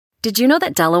Did you know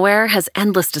that Delaware has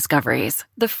endless discoveries?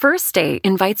 The first state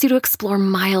invites you to explore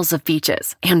miles of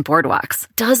beaches and boardwalks,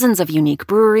 dozens of unique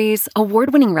breweries,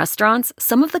 award-winning restaurants,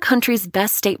 some of the country's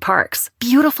best state parks,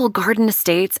 beautiful garden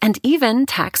estates, and even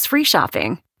tax-free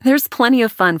shopping. There's plenty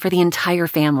of fun for the entire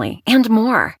family and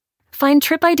more. Find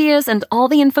trip ideas and all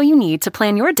the info you need to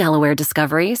plan your Delaware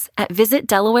discoveries at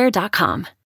visitdelaware.com.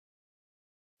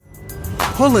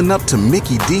 Pulling up to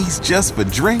Mickey D's just for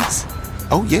drinks?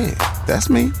 Oh yeah, that's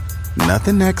me.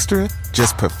 Nothing extra,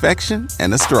 just perfection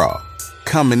and a straw.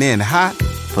 Coming in hot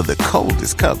for the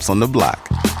coldest cups on the block.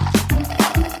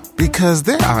 Because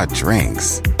there are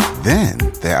drinks. Then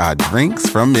there are drinks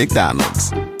from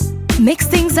McDonald's. Mix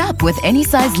things up with any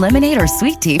size lemonade or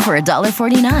sweet tea for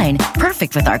 $1.49.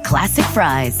 Perfect with our classic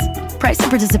fries. Price and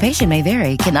participation may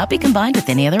vary. Cannot be combined with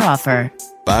any other offer.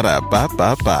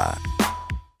 Ba-da-ba-ba-ba.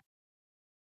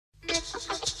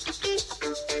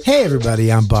 Hey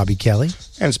everybody, I'm Bobby Kelly.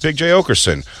 And it's Big J.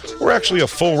 Okerson. We're actually a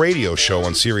full radio show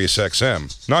on Sirius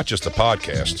XM, not just a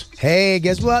podcast. Hey,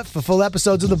 guess what? For full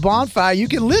episodes of The Bonfire, you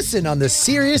can listen on the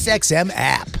Sirius XM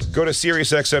app. Go to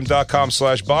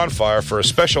SiriusXM.com/bonfire for a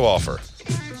special offer.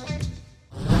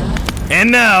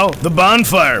 And now, The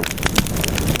Bonfire.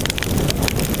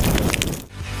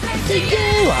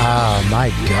 Oh my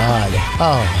God.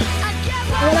 Oh.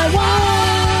 What I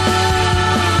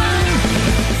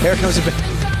want. Here comes a bit.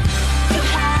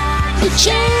 The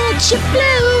chance you blew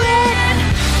it.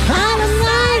 Out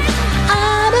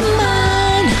of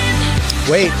mind.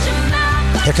 Wait.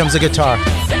 Here comes the guitar.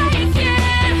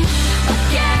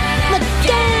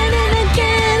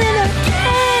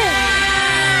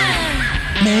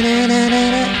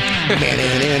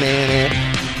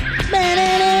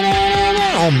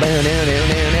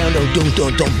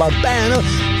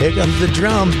 Here comes the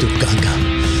drums.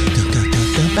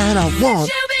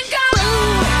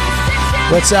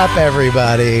 What's up,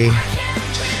 everybody?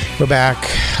 We're back.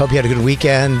 Hope you had a good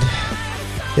weekend.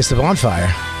 It's The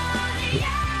Bonfire.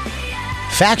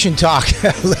 Faction Talk.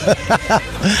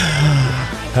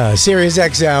 Sirius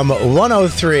XM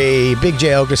 103. Big J.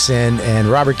 Okerson and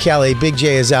Robert Kelly. Big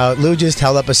J is out. Lou just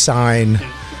held up a sign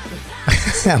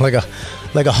like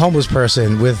a homeless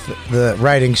person with the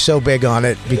writing so big on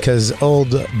it because old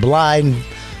blind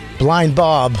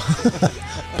Bob,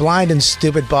 blind and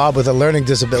stupid Bob with a learning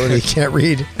disability can't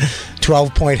read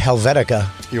 12-point Helvetica.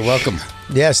 You're welcome.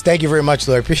 Yes, thank you very much,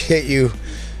 Lou. I appreciate you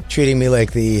treating me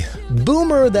like the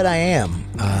boomer that I am.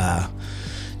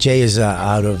 Jay is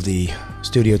out of the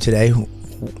studio today,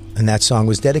 and that song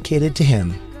was dedicated to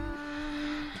him.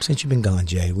 Since you've been gone,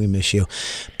 Jay, we miss you.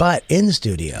 But in the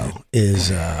studio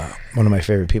is one of my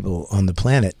favorite people on the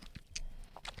planet,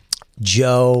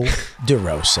 Joe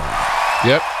DeRosa.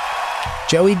 Yep.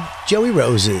 Joey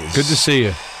Roses. Good to see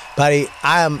you. Buddy,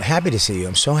 I'm happy to see you.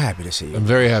 I'm so happy to see you. I'm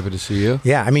very happy to see you.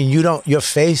 Yeah, I mean, your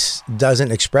face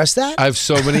doesn't express that. I have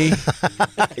so many.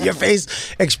 Your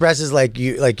face expresses like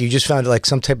you just found like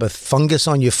some type of fungus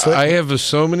on your foot. I have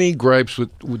so many gripes with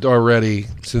already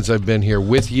since I've been here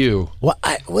with you. What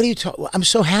are you talking? I'm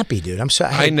so happy, dude.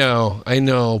 I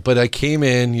know, but I came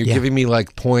in. You're giving me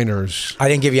like pointers. I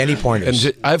didn't give you any pointers.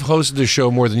 And I've hosted the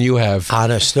show more than you have.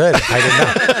 Understood. I did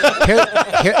not.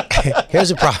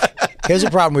 Here's a problem. Here's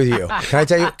the problem with you. Can I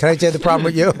tell you the problem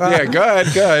with you? Yeah, go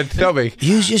ahead. Tell me.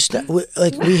 You just,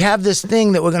 we have this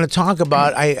thing that we're going to talk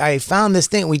about. I found this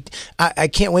thing. I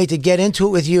can't wait to get into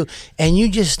it with you. And you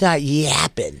just start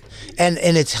yapping. And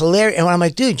it's hilarious. And I'm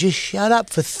like, dude, just shut up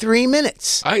for 3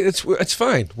 minutes. It's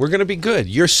fine. We're going to be good.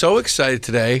 You're so excited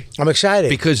today. I'm excited.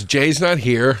 Because Jay's not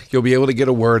here. You'll be able to get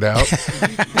a word out.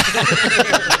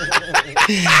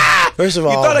 First of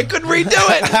all, you thought I couldn't redo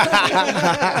it.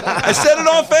 I said it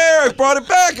off air. I brought it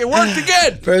back. It worked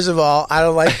again. First of all, I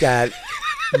don't like that.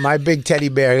 My big teddy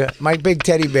bear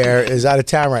is out of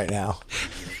town right now.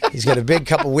 He's got a big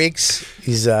couple weeks.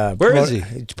 He's where is he?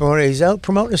 He's out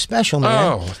promoting a special, man.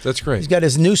 Oh, that's great. He's got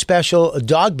his new special,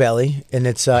 Dog Belly, and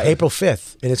it's April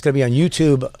 5th, and it's going to be on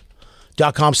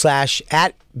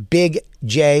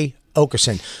YouTube.com/@BigJ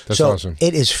Okerson. That's awesome.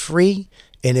 It is free.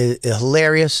 And it is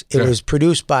hilarious. It was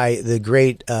produced by the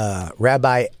great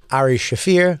Rabbi Ari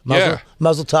Shafir,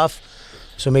 Muzzle Tough.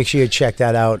 So make sure you check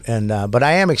that out. And but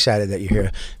I am excited that you're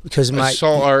here because I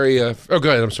saw Ari. Go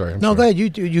ahead. I'm sorry. Go ahead.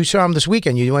 You saw him this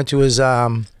weekend. You went to his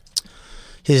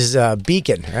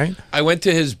Beacon, right? I went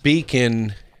to his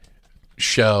Beacon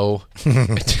show.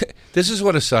 This is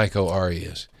what a psycho Ari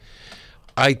is.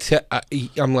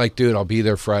 I'm like, dude, I'll be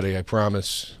there Friday. I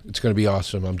promise. It's going to be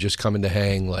awesome. I'm just coming to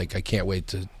hang. Like, I can't wait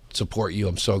to support you.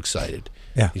 I'm so excited.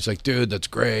 Yeah. He's like, dude, that's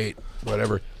great.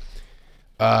 Whatever.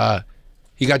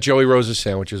 He got Joey Rose's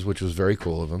sandwiches, which was very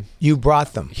cool of him. You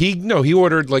brought them. He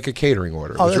ordered like a catering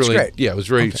order. Oh, it was that's really, great. Yeah, it was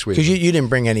very sweet. Because you didn't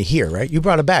bring any here, right? You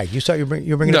brought a bag. You thought you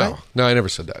were bringing a bag? No, I never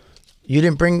said that. You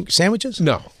didn't bring sandwiches?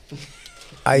 No.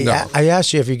 I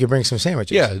asked you if you could bring some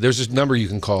sandwiches. Yeah, there's this number you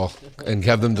can call and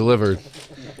have them delivered.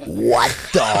 What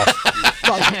the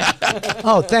fuck?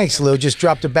 Oh, thanks, Lou. Just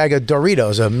dropped a bag of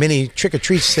Doritos, a mini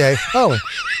trick-or-treat today. Oh,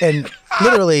 and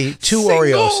literally two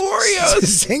Oreos.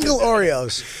 Single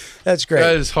Oreos. That's great.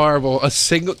 That is horrible.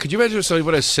 Could you imagine if somebody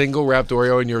put a single wrapped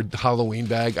Oreo in your Halloween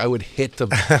bag? I would hit the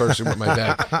person with my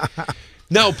bag.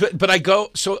 No, but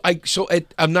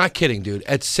I'm not kidding, dude.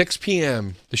 At 6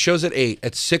 p.m., the show's at 8.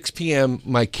 At 6 p.m.,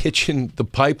 my kitchen, the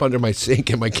pipe under my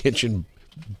sink in my kitchen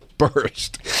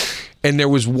burst. And there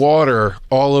was water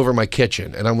all over my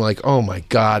kitchen. And I'm like, oh my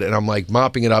God. And I'm like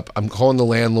mopping it up. I'm calling the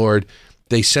landlord.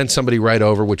 They sent somebody right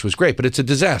over, which was great. But it's a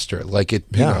disaster. Like you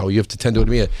have to tend to it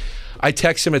immediately. I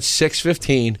text him at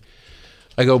 6:15.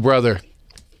 I go, brother,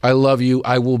 I love you.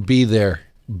 I will be there.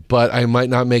 But I might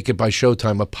not make it by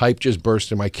showtime. A pipe just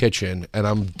burst in my kitchen. And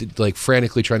I'm like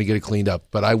frantically trying to get it cleaned up.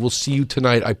 But I will see you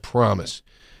tonight. I promise.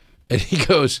 And he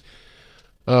goes,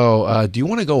 oh, do you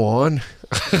want to go on?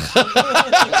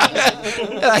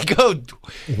 And I go,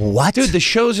 what? Dude, the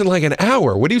show's in like an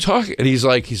hour. What are you talking? And he's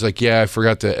like, yeah, I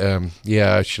forgot to,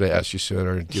 should I ask you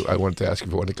sooner? I wanted to ask if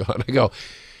you want to go on. I go,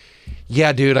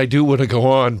 yeah, dude, I do want to go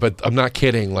on, but I'm not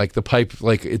kidding. Like the pipe,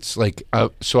 like it's like,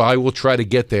 so I will try to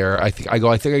get there. I think I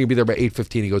can be there by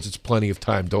 8:15. He goes, it's plenty of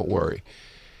time. Don't worry.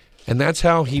 And that's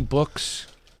how he books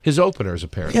his openers,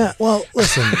 apparently. Yeah, well,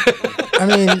 listen, I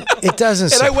mean, it doesn't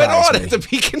surprise me. And I went on at the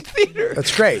Beacon Theater.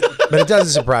 That's great, but it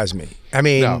doesn't surprise me. I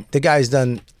mean, the guy's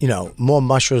done, more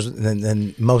mushrooms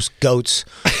than most goats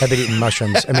have been eating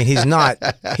mushrooms. I mean,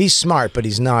 he's smart, but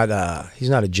he's not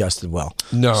adjusted well.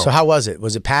 No. So how was it?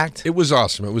 Was it packed? It was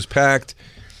awesome. It was packed.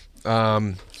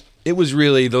 It was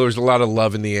really, there was a lot of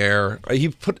love in the air. He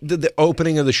put the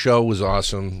opening of the show was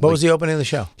awesome. What was the opening of the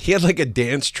show? He had like a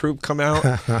dance troupe come out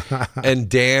and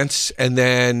dance, and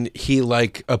then he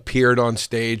like appeared on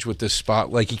stage with this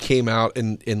spot. Like he came out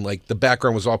and in like the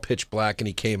background was all pitch black, and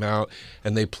he came out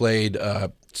and they played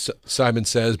Simon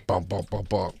Says, bum, bum, bum,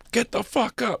 bum, get the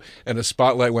fuck up. And a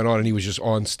spotlight went on and he was just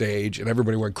on stage and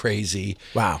everybody went crazy.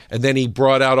 Wow. And then he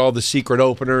brought out all the secret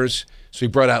openers. So he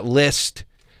brought out List.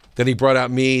 Then he brought out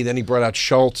me. Then he brought out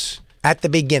Schultz. At the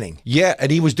beginning. Yeah,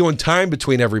 and he was doing time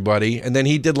between everybody. And then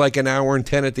he did like an hour and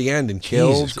 10 at the end and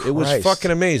killed. It was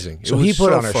fucking amazing. So he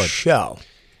put on a show.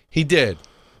 He did.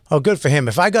 Oh, good for him.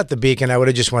 If I got the Beacon, I would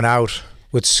have just went out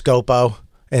with Scopo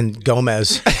and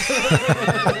Gomez.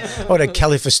 Or the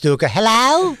Kelly Festuca.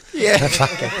 Hello? Yeah.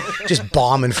 Just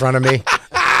bomb in front of me.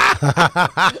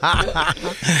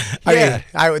 I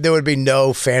mean, there would be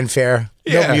no fanfare,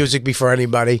 no music before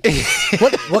anybody.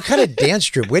 What kind of dance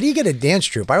troupe? Where do you get a dance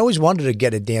troupe? I always wanted to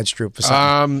get a dance troupe for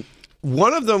something.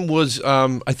 One of them was,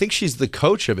 I think she's the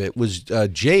coach of it, was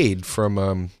Jade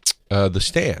from The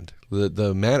Stand,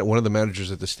 one of the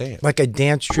managers at The Stand. Like a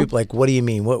dance troupe? Like, what do you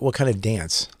mean? What kind of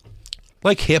dance?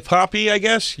 Like hip-hoppy, I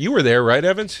guess. You were there, right,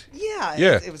 Evans?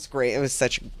 Yeah. It was great. It was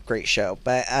such a great show.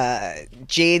 But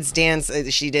Jade's dance,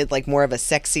 she did like more of a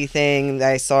sexy thing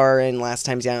that I saw her in last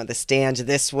time down at The Stand.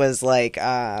 This was like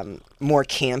more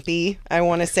campy, I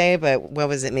want to say. But what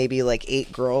was it? Maybe like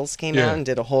 8 girls came out and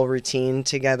did a whole routine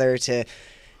together to...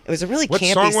 It was a really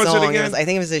campy song. What song was it again? I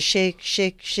think it was a shake,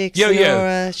 shake,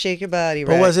 yeah. shake your body,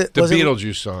 right? But was it the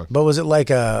Beetlejuice song? But was it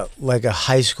like a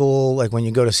high school, like when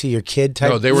you go to see your kid type?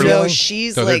 No, they were. No,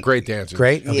 they're great dancers.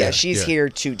 Great. Okay. Yeah, she's here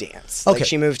to dance. Okay. Like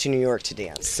she moved to New York to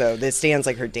dance, so this Stand's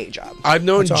like her day job. I've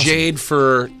known Jade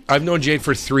for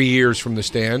 3 years from The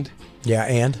Stand. Yeah,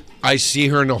 and I see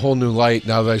her in a whole new light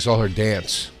now that I saw her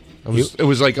dance. I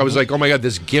was like, oh my God,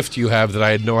 this gift you have that I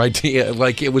had no idea.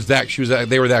 Like it was that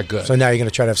they were that good. So now you're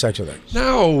gonna try to have sex with her?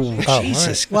 No,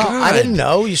 Jesus. Right. Well, God. I didn't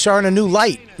know. You saw her in a new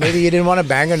light. Maybe you didn't want to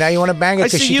bang her. Now you want to bang her. I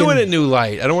see you in a new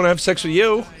light. I don't want to have sex with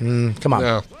you. Come on,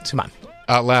 no. Come on.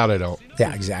 Out loud, I don't.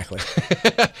 Yeah, exactly.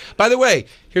 By the way,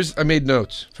 I made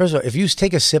notes. First of all, if you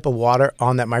take a sip of water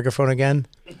on that microphone again,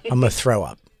 I'm gonna throw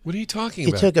up. What are you talking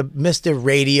about? You took a Mr.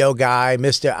 Radio guy,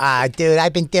 Mr. Dude,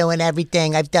 I've been doing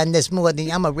everything. I've done this more than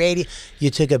I'm a radio.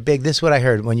 You took a big. This is what I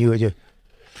heard when you.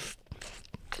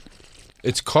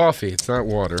 It's coffee. It's not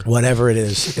water. Whatever it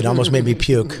is, it almost made me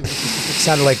puke. It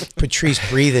sounded like Patrice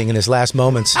breathing in his last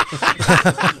moments.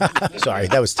 Sorry,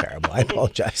 that was terrible. I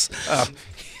apologize.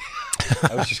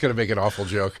 I was just going to make an awful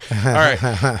joke. All right.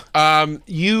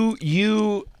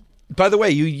 By the way,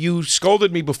 you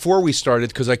scolded me before we started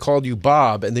because I called you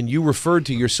Bob, and then you referred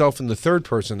to yourself in the third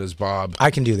person as Bob.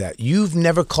 I can do that. You've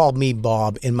never called me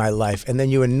Bob in my life, and then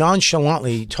you were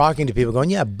nonchalantly talking to people going,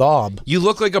 yeah, Bob. You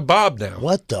look like a Bob now.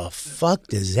 What the fuck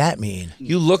does that mean?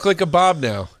 You look like a Bob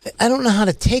now. I don't know how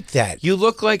to take that. You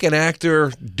look like an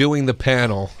actor doing the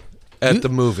panel at the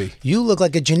movie. You look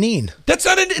like a Janine. It's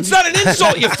not an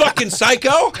insult, you fucking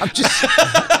psycho.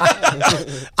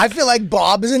 I feel like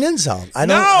Bob is an insult. I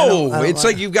don't it's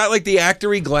like you've got like the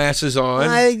actory glasses on.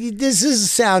 This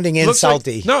is sounding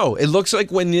insulty. It looks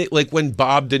like when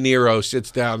Bob De Niro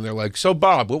sits down and they're like, so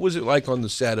Bob, what was it like on the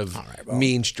set of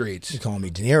Mean Streets? You call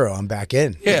me De Niro, I'm back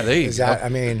in. Yeah, there you go. I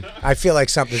mean, I feel like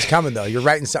something's coming though. You're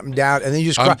writing something down and then you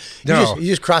just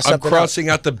cross something I'm crossing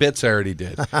out the bits I already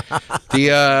did.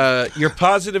 Your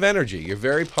positive energy. You're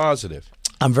very positive.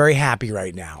 I'm very happy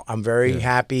right now. I'm very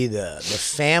happy. The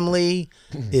family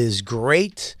is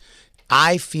great.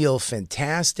 I feel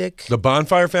fantastic. The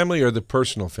Bonfire family or the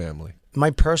personal family?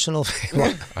 My personal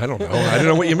family. I don't know. I don't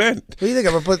know what you meant. What do you think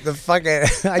I'm going to put the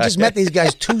fucking... I just met these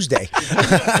guys Tuesday.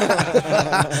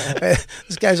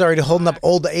 This guy's already holding up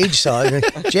old age sign.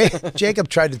 Jacob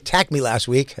tried to attack me last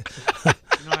week. I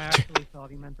actually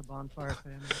thought he meant the Bonfire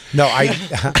family. No,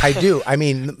 I do. I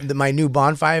mean, my new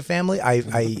Bonfire family,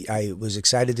 I was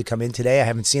excited to come in today. I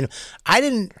haven't seen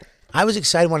them. I was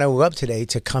excited when I woke up today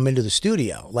to come into the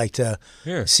studio, like to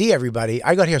see everybody.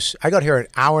 I got here an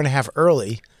hour and a half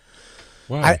early.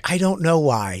 Why? I don't know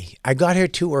why. I got here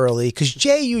too early because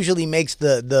Jay usually makes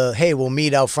the hey, we'll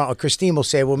meet out front, or Christine will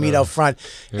say we'll meet out front,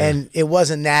 and it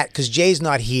wasn't that because Jay's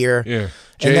not here. Yeah.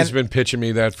 Jay's been pitching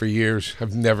me that for years.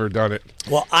 I've never done it.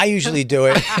 Well, I usually do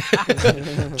it.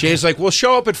 Jay's like, "We'll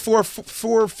show up at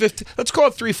 4:50. Let's call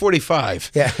it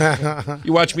 3:45." Yeah.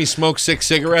 You watch me smoke 6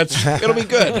 cigarettes. It'll be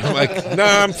good. I'm like, "No,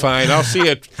 I'm fine. I'll see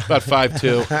you at about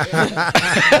 5:02."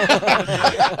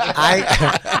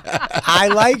 I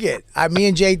like it. Me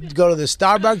and Jay go to the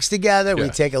Starbucks together. Yeah. We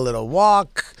take a little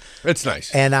walk. It's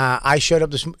nice. And I showed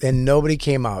up and nobody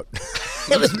came out.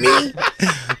 It was me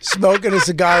smoking a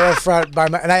cigar up front by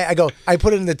and I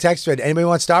put it in the text thread. Anybody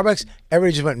want Starbucks?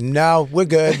 Everybody just went, no, we're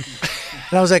good.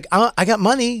 And I was like, I got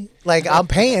money. Like, I'm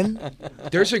paying.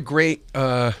 There's a great,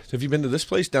 have you been to this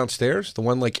place downstairs? The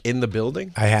one like in the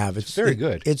building? I have. It's very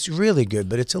good. It's really good,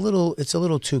 but it's a little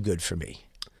too good for me.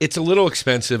 It's a little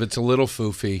expensive. It's a little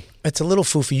foofy. It's a little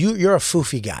foofy. You're a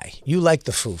foofy guy. You like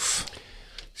the foof.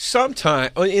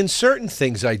 Sometimes, in certain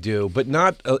things I do, but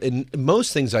not in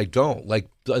most things I don't. Like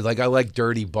I like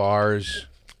dirty bars.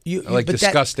 I like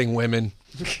disgusting women.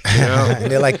 You know?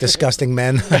 They like disgusting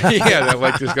men. Yeah, I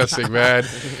like disgusting men.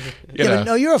 But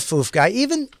no, you're a foof guy.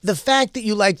 Even the fact that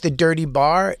you like the dirty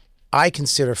bar, I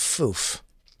consider foof.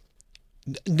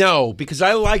 No, because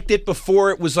I liked it before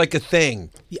it was like a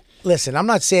thing. Yeah, listen, I'm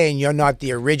not saying you're not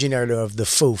the originator of the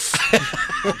foof,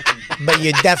 but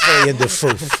you're definitely into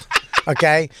foof.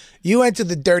 Okay? You went to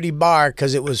the dirty bar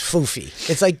because it was foofy.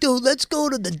 It's like, dude, let's go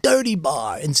to the dirty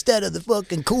bar instead of the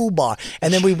fucking cool bar.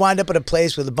 And then we wind up at a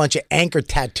place with a bunch of anchor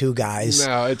tattoo guys.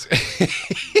 No, it's...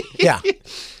 Yeah.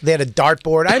 They had a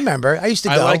dartboard. I remember. I used to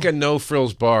go. I like a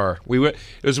no-frills bar. It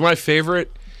was my favorite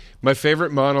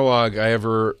monologue I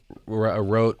ever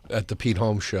wrote at the Pete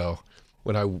Holmes show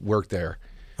when I worked there.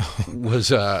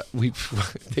 Was we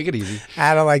take it easy.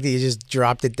 I don't like that you just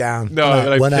dropped it down. No,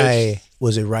 I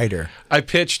was a writer. I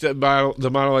pitched the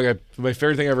monologue. My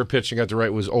favorite thing I ever pitched and got to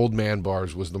write was Old Man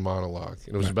Bars was the monologue.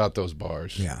 And it was about those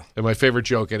bars. Yeah. And my favorite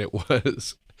joke in it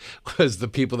was the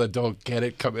people that don't get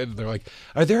it come in and they're like,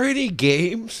 are there any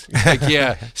games? Like,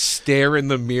 yeah, stare in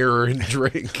the mirror and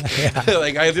drink. Yeah.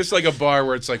 Like I just like a bar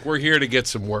where it's like, we're here to get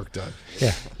some work done.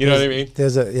 Yeah. You know what I mean?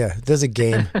 There's a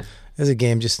game. There's a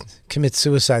game, just commit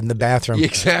suicide in the bathroom.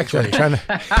 Exactly.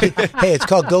 Hey, it's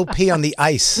called Go Pee on the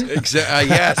Ice.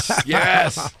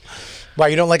 Yes. Why,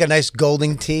 you don't like a nice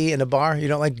golden tea in a bar? You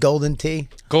don't like golden tea?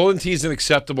 Golden tea is an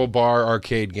acceptable bar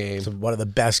arcade game. It's one of the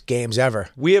best games ever.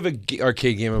 We have an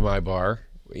arcade game in my bar.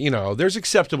 You know, there's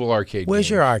acceptable arcade Where's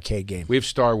games. your arcade game? We have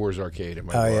Star Wars arcade in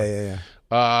my bar. Oh,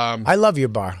 yeah. I love your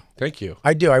bar. Thank you.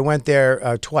 I do. I went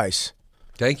there twice.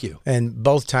 Thank you. And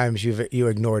both times you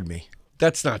ignored me.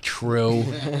 That's not true.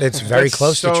 It's very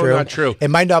close to true. Not true.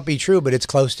 It might not be true, but it's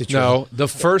close to true. No, the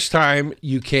first time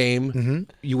you came,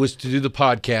 you was to do the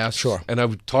podcast. Sure. And I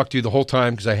would talk to you the whole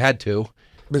time because I had to.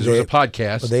 Because it was a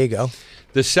podcast. Well, there you go.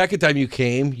 The second time you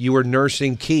came, you were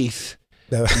nursing Keith.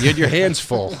 You had your hands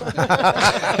full.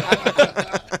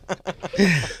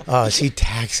 Oh, is he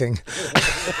taxing?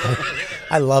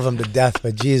 I love him to death,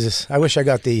 but Jesus, I wish I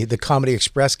got the Comedy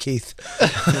Express, Keith.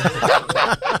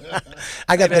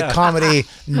 I got the Comedy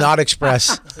Not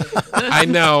Express. I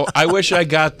know. I wish I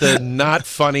got the not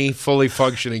funny, fully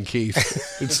functioning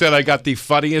Keith. Instead, I got the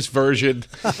funniest version.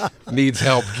 Needs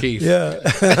help, Keith. Yeah.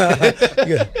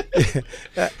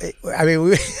 I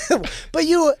mean,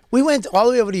 we went all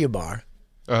the way over to your bar,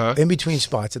 in between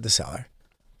spots at the Cellar,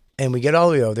 and we get all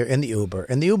the way over there in the Uber.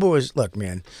 And the Uber was, look,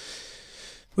 man,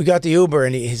 we got the Uber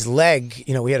and his leg,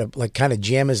 we had to like kind of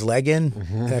jam his leg in,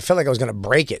 and I felt like I was going to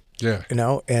break it. Yeah.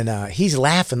 And he's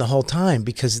laughing the whole time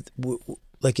because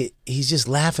he's just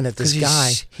laughing at this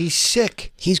guy. He's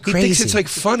sick. He's crazy. He thinks it's like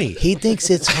funny. He thinks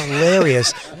it's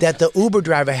hilarious that the Uber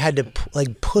driver had to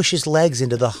push his legs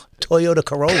into the Toyota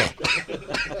Corolla.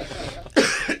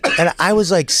 And I was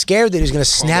like scared that he was going to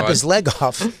snap his leg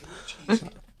off.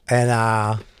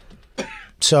 And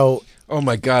so... Oh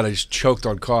my God, I just choked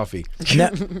on coffee.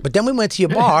 But then we went to your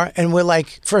bar and we're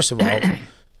like, first of all,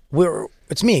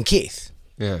 it's me and Keith.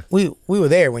 Yeah. We were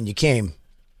there when you came.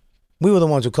 We were the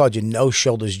ones who called you No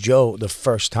Shoulders Joe the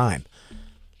first time.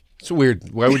 It's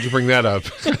weird. Why would you bring that up?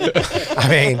 I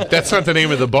mean, that's not the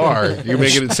name of the bar. You're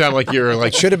making it sound like you're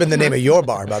like... Should have been the name of your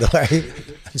bar, by the way.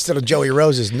 Instead of Joey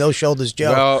Rose's No Shoulders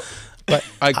Joe. Well... But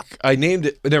I named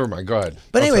it. Never mind. Go ahead.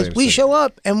 But anyways, we show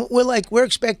up and we're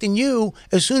expecting you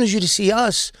as soon as you to see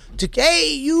us to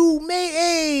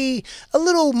a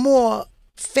little more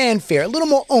fanfare, a little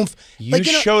more oomph. You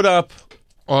showed up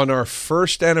on our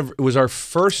first it was our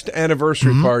first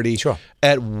anniversary party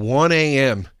at 1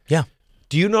 a.m. Yeah.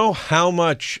 Do you know how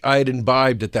much I had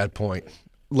imbibed at that point?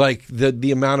 Like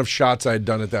the amount of shots I had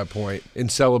done at that point in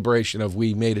celebration of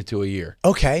we made it to a year.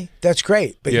 Okay, that's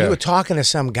great. But you were talking to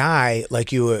some guy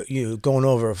like you were going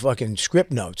over fucking script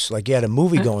notes, like you had a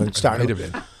movie going starting. Might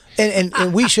have been.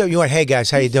 And we showed you went, hey guys,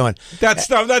 how you doing?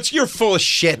 That's you're full of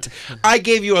shit. I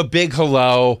gave you a big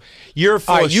hello. You're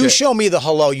full of shit. You show me the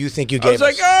hello you think you gave us. I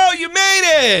was like, oh, you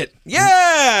made it.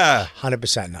 Yeah.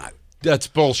 100% not. That's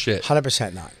bullshit.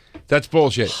 100% not. That's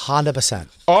bullshit. 100%.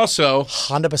 Also,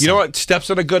 100%. You know what steps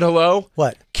on a good hello?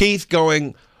 What? Keith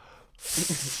going,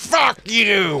 fuck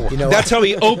you. That's how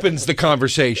he opens the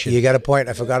conversation. You got a point.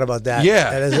 I forgot about that.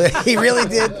 Yeah. He really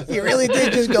did. He really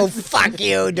did just go, fuck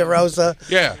you, DeRosa.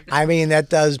 Yeah. I mean, that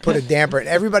does put a damper. And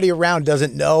everybody around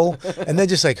doesn't know. And they're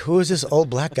just like, who is this old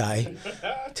black guy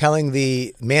telling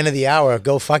the man of the hour,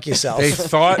 go fuck yourself? They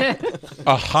thought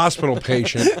a hospital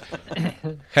patient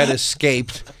had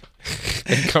escaped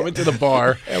and come into the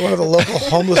bar. And one of the local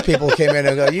homeless people came in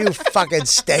and go, you fucking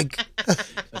stink.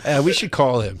 We should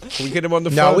call him. Can we get him on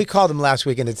the phone? No, we called him last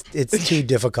week and it's too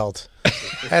difficult. I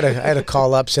had to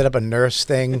call up, set up a nurse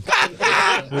thing.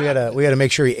 We had to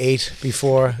make sure he ate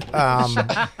before.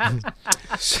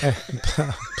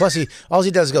 Plus, all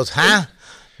he does is goes, huh?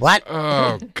 What?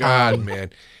 Oh God, man.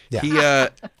 Yeah.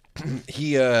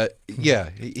 He's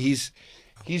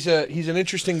an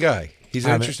interesting guy. He's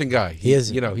an interesting guy. He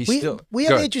is. We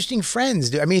have interesting friends,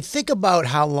 dude. I mean, think about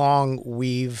how long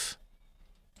we've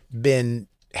been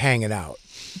hanging out.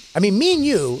 I mean, me and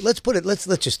you. Let's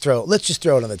just throw it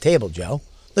on the table, Joe.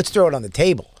 Let's throw it on the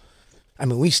table. I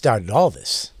mean, we started all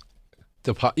this.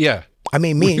 Yeah. I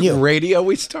mean, me and you. Radio.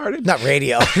 We started. Not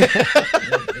radio.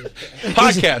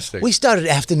 Podcasting. We started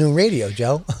afternoon radio,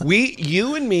 Joe.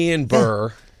 You and me and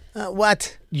Burr.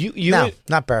 What? No,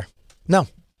 not Burr. No.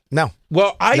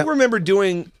 Well, I remember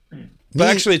doing, but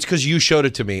actually it's because you showed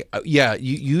it to me. Yeah,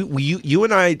 you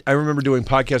and I remember doing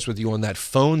podcasts with you on that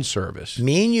phone service.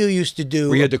 Me and you used to do.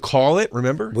 We had to call it,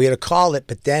 remember? We had to call it,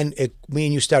 but then me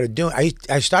and you started doing.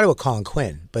 I started with Colin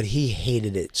Quinn, but he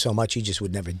hated it so much he just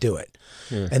would never do it.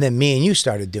 Yeah. And then me and you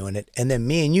started doing it, and then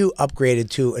me and you upgraded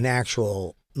to an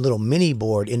actual little mini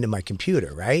board into my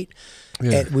computer, right?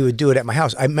 Yeah. And we would do it at my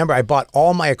house. I remember I bought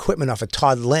all my equipment off of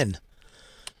Todd Lynn.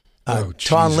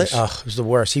 Todd Lynn, it was the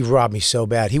worst. He robbed me so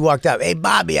bad. He walked up, hey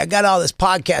Bobby, I got all this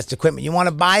podcast equipment. You want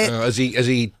to buy it? As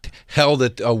he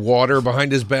held a water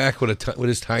behind his back with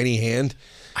his tiny hand.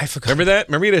 I forgot. Remember that?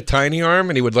 Remember he had a tiny arm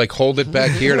and he would like hold it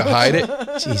back here to hide it?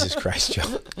 Jesus Christ,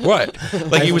 Joe. What?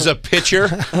 Like he was a pitcher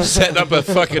setting up a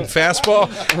fucking fastball?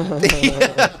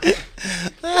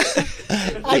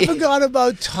 I forgot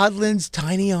about Todd Lynn's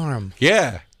tiny arm.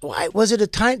 Yeah. Why was it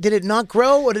did it not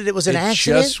grow or was it an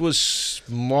accident? It just was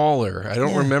smaller. I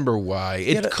don't remember why.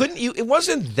 It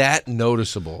wasn't that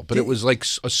noticeable, but it was like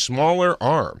a smaller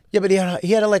arm. Yeah, but he had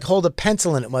to like hold a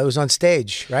pencil in it while he was on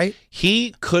stage, right?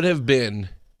 He could have been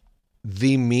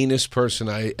the meanest person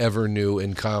I ever knew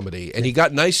in comedy. And he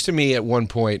got nice to me at one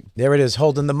point. There it is,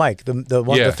 holding the mic.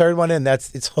 The third one in,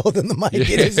 it's holding the mic. Yeah.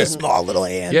 It is a small little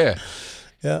hand. Yeah.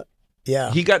 Yeah.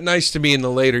 Yeah. He got nice to me in the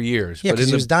later years. Yeah, because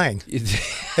he was dying.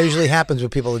 That usually happens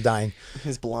when people are dying.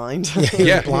 He's blind. Yeah, he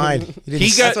was blind.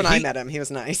 That's when I met him. He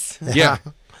was nice. Yeah.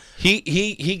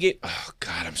 He gave. Oh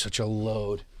God, I'm such a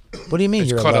load. What do you mean? I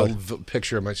You're caught a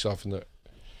picture of myself in the.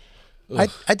 I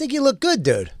think you look good,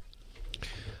 dude.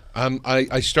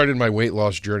 I started my weight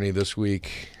loss journey this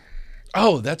week.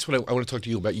 Oh, that's what I want to talk to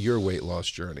you about, your weight loss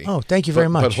journey. Oh, thank you very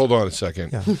much. But hold on a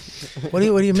second. Yeah. What do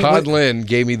you mean? Todd Lynn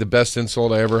gave me the best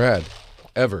insult I ever had,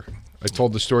 ever. I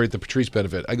told the story at the Patrice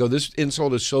benefit. I go, this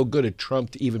insult is so good it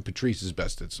trumped even Patrice's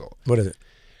best insult. What is it?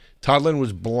 Todd Lynn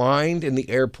was blind in the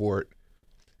airport.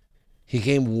 He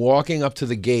came walking up to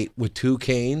the gate with 2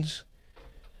 canes,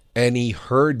 and he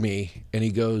heard me, and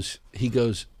he goes,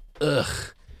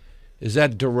 ugh, is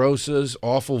that DeRosa's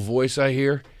awful voice I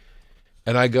hear?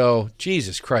 And I go,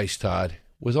 Jesus Christ, Todd,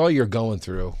 with all you're going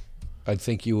through, I'd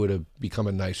think you would have become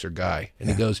a nicer guy. And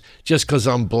he goes, just because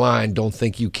I'm blind, don't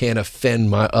think you can't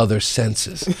offend my other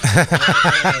senses. I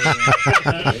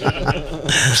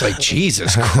was like,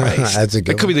 Jesus Christ. That's a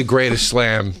good That could be the greatest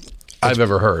slam I've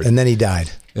ever heard. And then he died.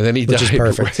 And then he Which died. is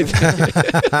perfect.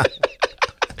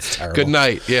 Good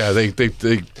night. Yeah, they.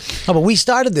 Oh, but we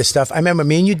started this stuff. I remember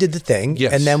me and you did the thing.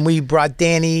 Yes. And then we brought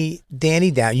Danny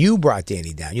down. You brought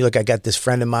Danny down. You're like, I got this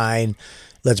friend of mine.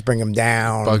 Let's bring him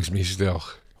down. Bugs me still.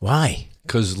 Why?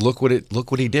 Because look what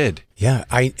he did. Yeah,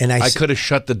 I could have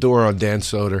shut the door on Dan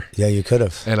Soder. Yeah, you could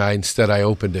have. And instead I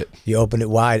opened it. You opened it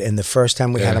wide, and the first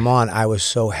time we had him on, I was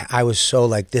so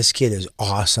like, this kid is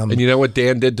awesome. And you know what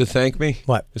Dan did to thank me?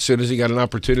 What? As soon as he got an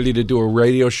opportunity to do a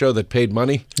radio show that paid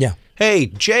money. Yeah. Hey,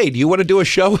 Jay, do you want to do a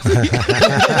show with me?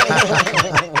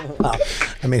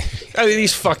 I mean,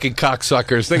 these fucking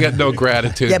cocksuckers, they got no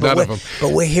gratitude, none of them.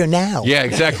 But we're here now. Yeah,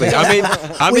 exactly.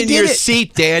 I'm in your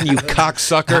seat, Dan, you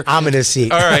cocksucker. I'm in his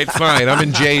seat. All right, fine. I'm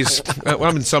in Jay's.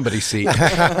 I'm in somebody's seat.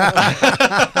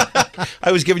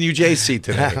 I was giving you Jay's seat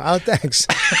today. Oh, thanks.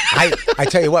 I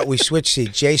tell you what, we switched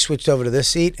seats. Jay switched over to this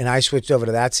seat, and I switched over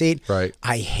to that seat. Right.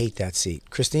 I hate that seat.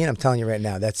 Christine, I'm telling you right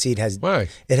now, that seat has... Why?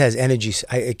 It has energy.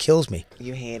 It kills me.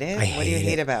 You hate it? What do you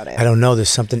hate about it? I don't know. There's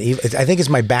something evil. I think it's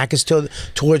my back is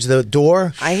towards the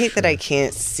door. I hate that I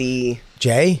can't see...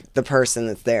 Jay? The person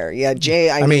that's there. Yeah, Jay,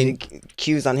 I mean,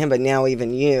 cues on him, but now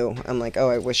even you, I'm like,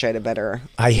 oh, I wish I had a better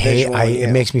visual on you.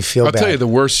 It makes me feel bad. I'll tell you the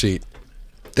worst seat.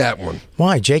 That one.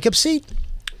 Why? Jacob's seat?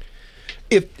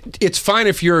 It's fine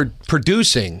if you're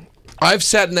producing. I've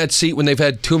sat in that seat when they've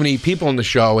had too many people on the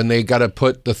show and they got to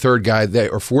put the third guy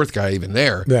there or fourth guy even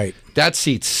there. Right. That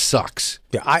seat sucks.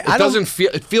 Yeah, it doesn't feel.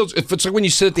 It feels. If it's like when you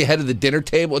sit at the head of the dinner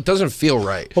table, it doesn't feel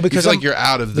right. Well, because it's like you're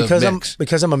out of the mix.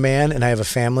 Because I'm a man and I have a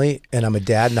family and I'm a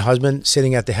dad and a husband,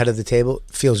 sitting at the head of the table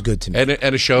feels good to me. And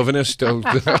a chauvinist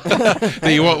that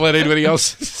you won't let anybody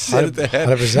else sit at the head.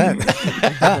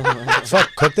 100%.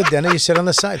 Fuck, cook the dinner. You sit on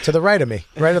the side to the right of me,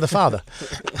 right of the father.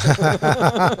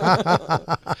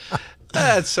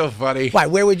 That's so funny. Why?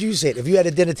 Where would you sit if you had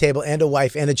a dinner table and a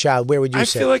wife and a child? Where would you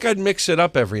sit? I feel like I'd mix it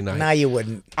up every night. Nah, you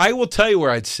wouldn't. I will tell you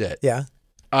where I'd sit. Yeah.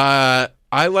 I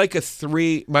like a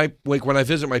 3. Like when I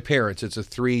visit my parents, it's a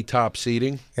 3 top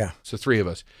seating. Yeah. So 3 of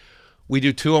us. We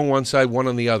do 2 on one side, 1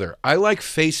 on the other. I like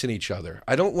facing each other.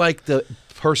 I don't like the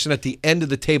person at the end of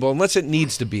the table unless it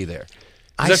needs to be there.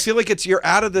 Because I feel like you're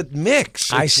out of the mix.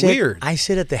 It's weird. I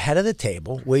sit at the head of the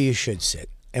table where you should sit.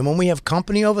 And when we have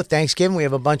company over Thanksgiving, we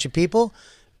have a bunch of people,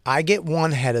 I get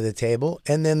one head of the table,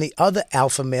 and then the other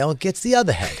alpha male gets the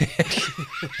other head.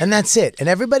 And that's it. And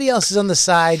everybody else is on the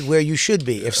side where you should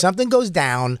be. If something goes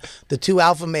down, the 2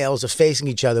 alpha males are facing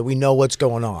each other. We know what's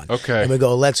going on. Okay. And we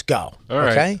go, let's go. All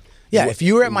right. Okay? Yeah, if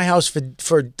you were at my house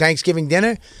for Thanksgiving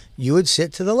dinner, you would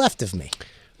sit to the left of me.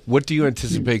 What do you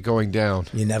anticipate going down?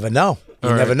 You never know. You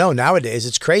never know. Nowadays,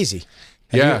 it's crazy.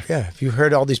 Yeah. If you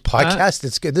heard all these podcasts,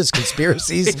 it's good. There's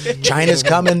conspiracies. China's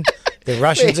coming. The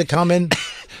Russians are coming.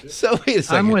 So wait a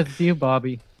second. I'm with you,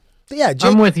 Bobby. Yeah,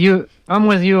 I'm with you. I'm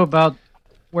with you about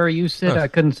where you sit. I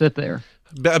couldn't sit there.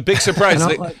 A big surprise.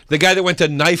 The guy that went to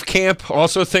knife camp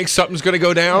also thinks something's going to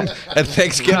go down at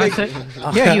Thanksgiving.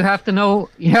 Yeah, you have to know.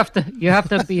 You have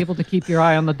to be able to keep your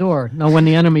eye on the door. Know when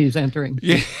the enemy is entering.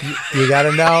 Yeah. You got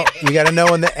to know. You got to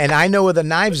know and I know where the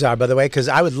knives are, by the way, because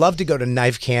I would love to go to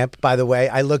knife camp. By the way,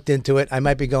 I looked into it. I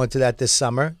might be going to that this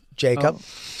summer, Jacob. Oh.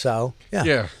 So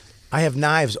yeah. I have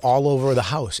knives all over the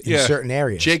house in certain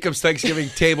areas. Jacob's Thanksgiving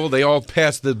table, they all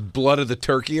pass the blood of the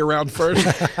turkey around first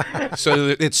so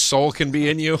that its soul can be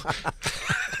in you.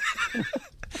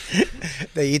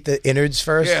 They eat the innards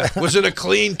first. Yeah. Was it a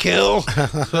clean kill?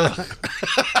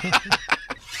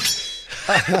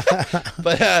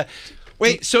 But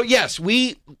wait, so yes,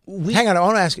 we hang on. I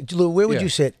want to ask you, Lou, where would you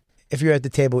sit if you're at the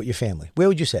table with your family? Where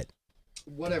would you sit?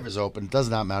 Whatever's open does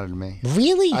not matter to me.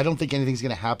 Really? I don't think anything's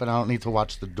going to happen. I don't need to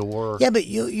watch the door. Yeah, but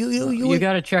you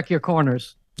got to check your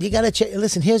corners. You gotta check.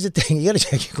 Listen, here's the thing. You gotta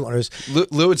check your corners.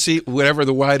 Lou would see whatever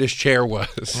the widest chair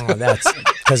was. Oh, that's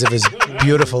because of his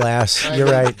beautiful ass. You're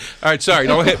right. All right, sorry.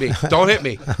 Don't hit me. Don't hit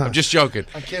me. I'm just joking.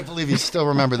 I can't believe you still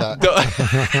remember that.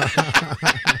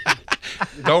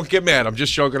 Don't get mad. I'm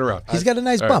just joking around. He's got a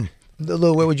nice bum.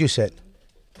 Lou, where would you sit?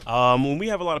 When we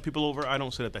have a lot of people over, I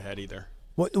don't sit at the head either.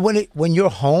 When you're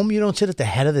home, you don't sit at the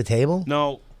head of the table?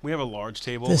 No, we have a large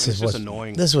table. This It's is just what's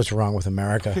annoying. This is what's wrong with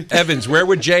America. Evans, where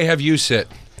would Jay have you sit?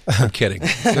 I'm kidding.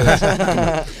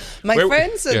 My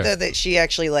friend said that she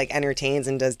actually like entertains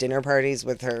and does dinner parties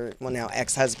with her, well, now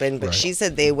ex-husband, but she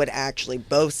said they would actually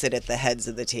both sit at the heads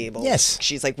of the table. Yes.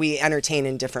 She's like, we entertain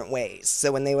in different ways.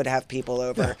 So when they would have people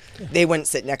over, they wouldn't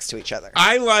sit next to each other.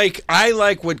 I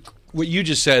like what you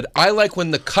just said. I like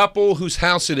when the couple whose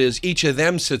house it is, each of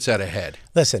them sits at a head.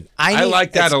 Listen, I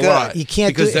like that a lot. You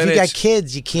can't do because it. If then you got it's-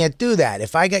 kids, you can't do that.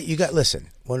 If I got you got listen,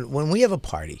 when we have a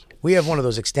party, we have one of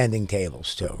those extending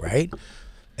tables too, right?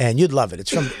 And you'd love it.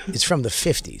 It's from the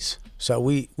 50s. So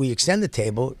we extend the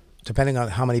table depending on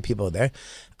how many people are there.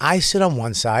 I sit on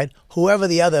one side, whoever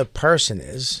the other person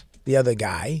is, the other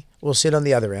guy will sit on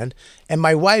the other end, and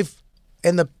my wife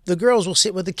and the girls will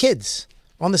sit with the kids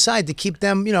on the side to keep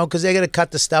them, because they got to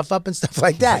cut the stuff up and stuff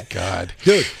like that. Oh my God.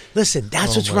 Dude, listen,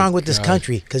 that's what's my wrong with this God.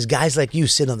 country, because guys like you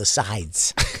sit on the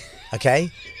sides, okay?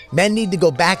 Men need to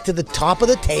go back to the top of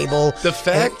the table. The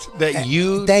fact that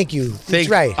you thank you. think That's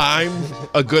right. I'm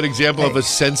a good example of a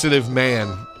sensitive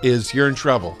man is you're in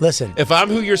trouble. Listen. If I'm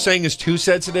who you're saying is too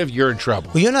sensitive, you're in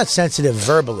trouble. Well, you're not sensitive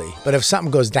verbally, but if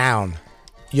something goes down,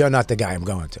 you're not the guy I'm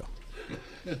going to.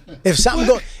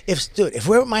 If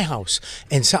we're at my house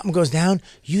and something goes down,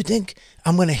 you think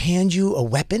I'm going to hand you a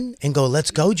weapon and go,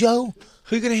 let's go, Joe?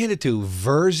 Who are you going to hand it to?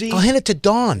 Verzi? I'll hand it to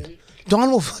Dawn.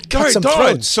 Dawn will cut some Dawn.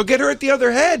 throats. So get her at the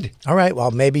other head. All right, well,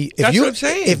 maybe That's what I'm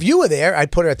saying. If you were there,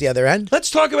 I'd put her at the other end.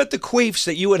 Let's talk about the queefs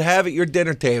that you would have at your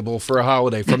dinner table for a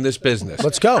holiday from this business.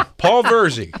 Let's go. Paul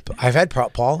Verzi. I've had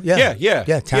Paul. Yeah. Yeah,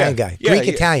 Italian guy. Greek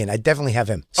Italian. I'd definitely have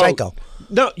him. Psycho.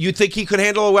 No, you think he could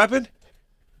handle a weapon?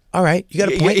 All right, you got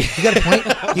a point. You got a point.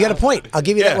 You got a point. I'll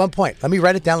give you that 1 point. Let me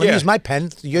write it down. Let me use my pen.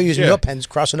 You're using your pens,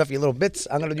 crossing off your little bits.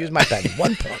 I'm going to use my pen.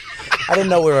 1 point. I didn't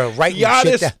know we were writing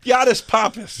shit down. Giannis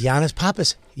Pappas. Giannis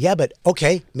Pappas. Yeah, but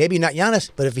okay, maybe not Giannis,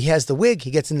 but if he has the wig,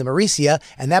 he gets into Mauricia,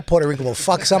 and that Puerto Rican will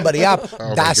fuck somebody up.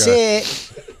 Oh That's it.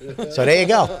 So there you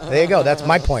go. There you go. That's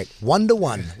my point.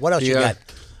 1-1. What else you got?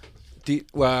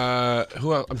 Who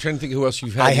else? I'm trying to think of who else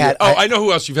you've had. I know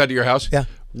who else you've had to your house. Yeah.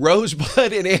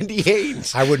 Rosebud and Andy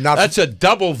Haynes. I would not. That's a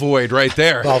double void right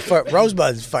there. Well,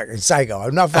 Rosebud's fucking psycho.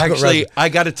 I'm not fucking Actually, Rosebud. I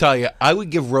got to tell you, I would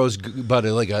give Rosebud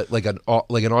like an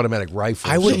automatic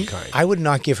rifle of some kind. I would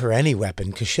not give her any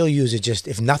weapon because she'll use it just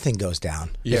if nothing goes down.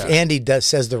 Yeah. If Andy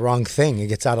says the wrong thing and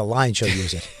gets out of line, she'll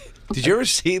use it. Did you ever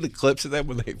see the clips of them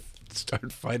when they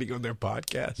started fighting on their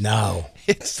podcast? No.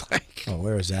 It's like,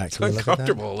 where is that? It's Can we look at that?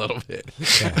 uncomfortable a little bit.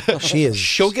 Yeah, she is.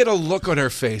 She'll get a look on her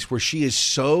face where she is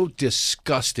so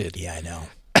disgusted. Yeah, I know.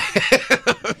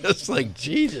 It's like,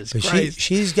 Jesus But Christ.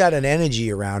 she's got an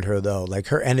energy around her though. Like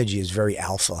her energy is very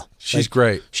alpha. She's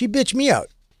great. She bitched me out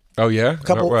Oh, yeah?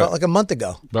 like a month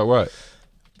ago. About what?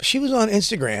 She was on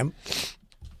Instagram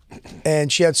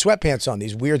and she had sweatpants on,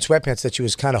 these weird sweatpants that she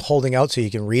was kind of holding out so you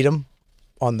can read them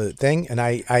on the thing. And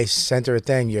I sent her a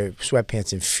thing, your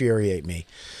sweatpants infuriate me.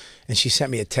 And she sent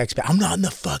me a text back, I'm not in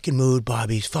the fucking mood,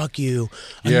 Bobby. Fuck you.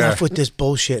 Enough with this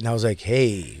bullshit. And I was like,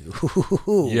 hey.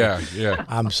 Yeah.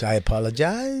 I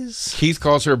apologize. Keith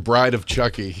calls her Bride of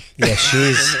Chucky. Yeah,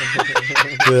 she's...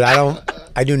 Dude,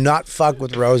 I do not fuck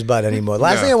with Rosebud anymore. The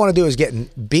last thing I want to do is getting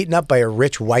beaten up by a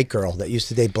rich white girl that used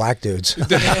to date black dudes.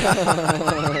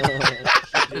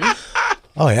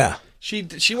 Oh, yeah.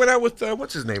 She went out with,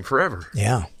 what's his name, forever.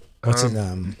 Yeah. What's his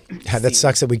name? That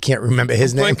sucks that we can't remember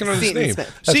his name. Blanking on his name.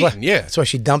 Seton, yeah. That's why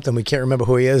she dumped him. We can't remember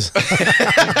who he is.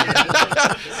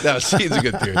 No, Seton's a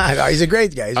good dude. I know, he's a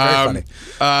great guy. He's very funny.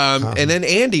 And then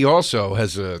Andy also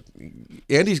has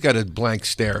Andy's got a blank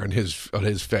stare on his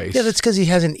face. Yeah, that's because he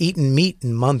hasn't eaten meat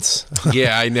in months.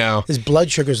 Yeah, I know. His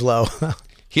blood sugar's low.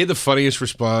 He had the funniest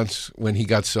response when he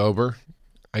got sober.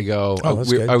 I go,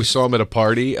 good. I saw him at a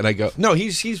party, and I go, no,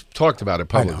 he's talked about it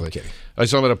publicly. I know, I'm kidding. I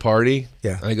saw him at a party.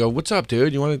 Yeah. And I go, what's up,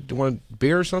 dude? You want a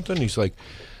beer or something? And he's like,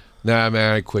 nah,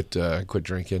 man, I quit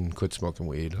drinking, quit smoking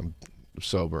weed. I'm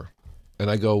sober. And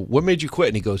I go, what made you quit?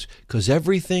 And he goes, because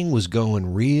everything was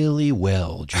going really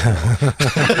well, Joe. Like,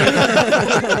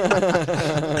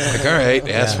 all right,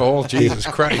 asshole, Jesus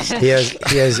Christ. He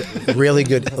has really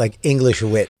good like English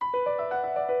wit.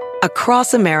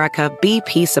 Across America,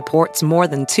 BP supports more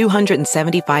than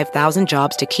 275,000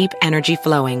 jobs to keep energy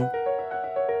flowing.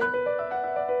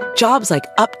 Jobs like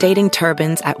updating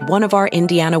turbines at one of our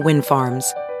Indiana wind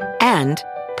farms and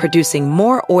producing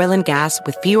more oil and gas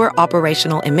with fewer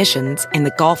operational emissions in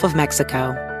the Gulf of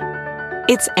Mexico.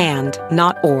 It's and,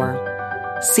 not or.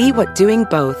 See what doing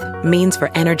both means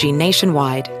for energy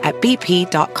nationwide at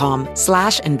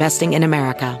bp.com/investing in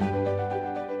America.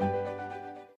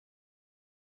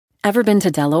 Ever been to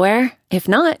Delaware? If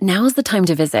not, now's the time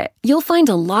to visit. You'll find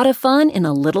a lot of fun in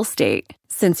a little state.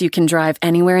 Since you can drive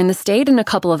anywhere in the state in a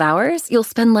couple of hours, you'll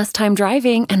spend less time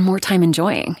driving and more time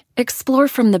enjoying. Explore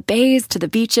from the bays to the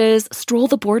beaches, stroll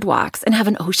the boardwalks, and have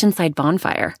an oceanside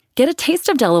bonfire. Get a taste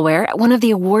of Delaware at one of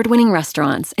the award-winning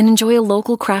restaurants and enjoy a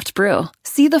local craft brew.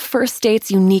 See the first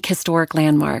state's unique historic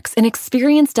landmarks and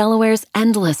experience Delaware's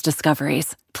endless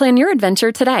discoveries. Plan your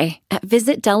adventure today at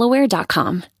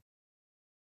visitdelaware.com.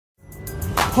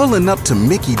 Pulling up to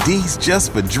Mickey D's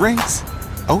just for drinks?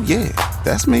 Oh yeah,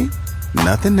 that's me.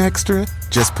 Nothing extra,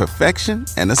 just perfection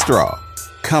and a straw.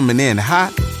 Coming in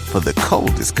hot for the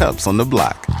coldest cups on the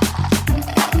block.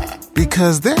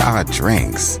 Because there are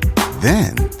drinks.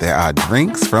 Then there are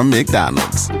drinks from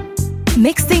McDonald's.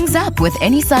 Mix things up with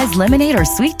any size lemonade or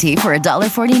sweet tea for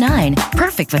 $1.49.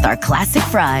 Perfect with our classic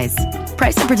fries.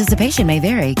 Price and participation may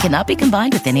vary. Cannot be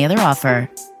combined with any other offer.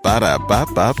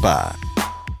 Ba-da-ba-ba-ba.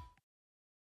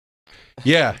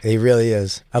 Yeah, He really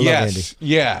is. I love Andy.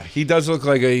 Yeah, he does look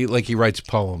like he writes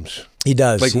poems. He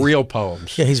does. Like real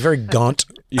poems. Yeah, he's very gaunt.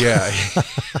 Yeah.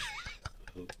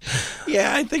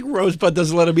 Yeah, I think Rosebud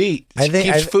doesn't let him eat. She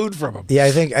keeps food from him. Yeah,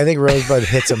 I think Rosebud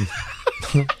hits him.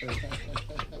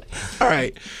 All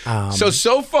right.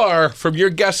 So far from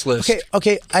your guest list.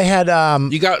 Okay. I had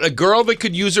you got a girl that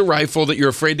could use a rifle that you're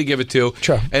afraid to give it to.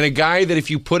 Sure. And a guy that if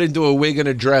you put into a wig and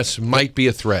a dress might be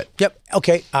a threat. Yep.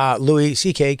 Okay. Louis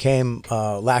C.K. came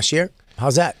last year.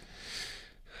 How's that?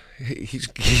 He's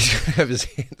gonna have his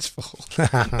hands full.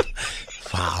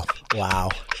 Wow.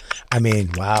 I mean,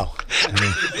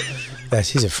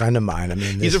 he's a friend of mine.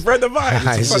 He's a friend of mine.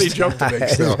 It's a funny joke to make.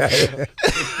 So.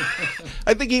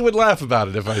 I think he would laugh about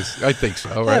it if I think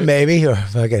so. Right? Yeah, maybe, or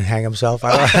fucking hang himself.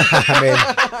 Not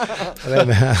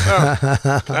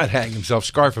hang himself,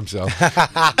 scarf himself.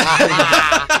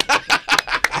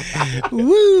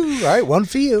 Woo! All right, one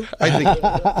for you. I think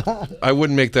I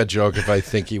wouldn't make that joke if I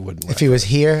think he wouldn't. If he was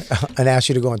here and asked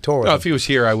you to go on tour with him. If he was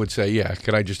here, I would say, yeah.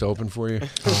 Can I just open for you?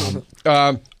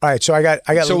 All right, so I got.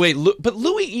 So wait, but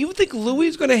Louis, you think Louis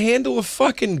is going to handle a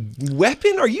fucking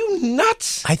weapon? Are you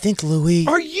nuts? I think Louis.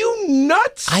 Are you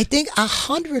nuts? I think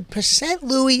 100%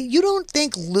 Louis. You don't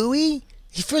think Louis?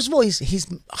 First of all, he's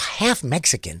half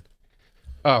Mexican.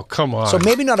 Oh, come on. So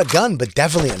maybe not a gun, but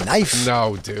definitely a knife.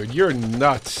 No, dude, you're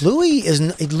nuts.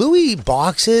 Louis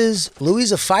boxes. Louis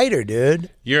is a fighter,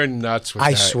 dude. You're nuts with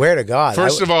I that. swear to God.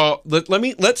 First of all,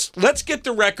 let's get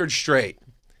the record straight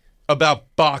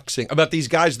about boxing, about these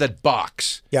guys that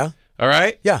box. Yeah. All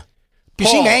right? Yeah. You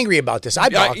seem angry about this. I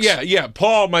box. Yeah.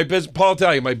 Paul, Paul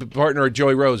tell you, my partner at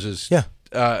Joey Rose's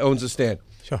owns a stand.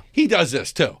 Sure. He does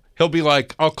this too. He'll be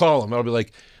like, I'll call him. I'll be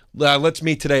like, let's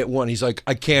meet today at 1. He's like,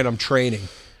 I can't, I'm training.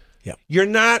 Yeah. You're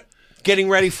not getting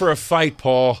ready for a fight,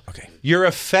 Paul. Okay. You're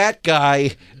a fat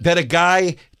guy that a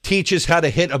guy teaches how to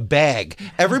hit a bag.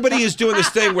 Everybody is doing this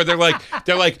thing where they're like,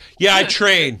 yeah, I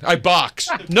train, I box.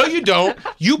 No, you don't.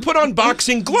 You put on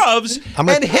boxing gloves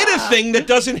and hit a thing that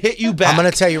doesn't hit you back. I'm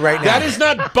going to tell you right now. That is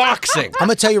not boxing. I'm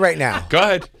going to tell you right now. Go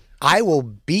ahead. I will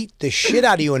beat the shit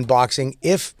out of you in boxing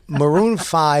if Maroon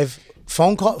 5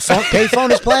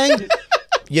 payphone is playing.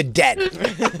 You're dead.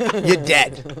 You're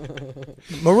dead.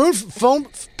 Maroon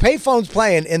payphone's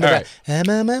playing in the back.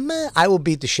 I will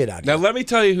beat the shit out of you. Now let me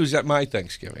tell you who's at my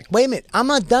Thanksgiving. Wait a minute, I'm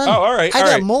not done. Oh, all right. I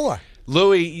got more.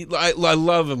 Louis, I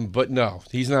love him, but no,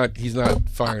 he's not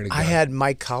firing a gun. I had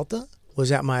Mike Calta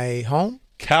was at my home.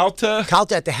 Calta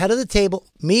at the head of the table.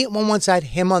 Me on one side,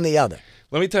 him on the other.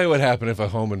 Let me tell you what happened if a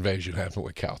home invasion happened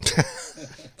with Calta.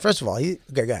 First of all, okay,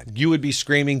 go ahead. You would be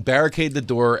screaming, barricade the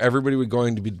door. Everybody would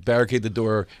going to be barricade the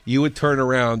door. You would turn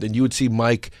around and you would see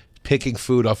Mike picking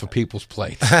food off of people's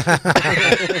plates.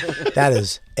 That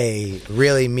is a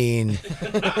really mean.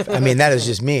 I mean, that is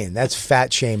just mean. That's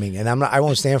fat shaming, and I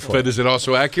won't stand for it. But is it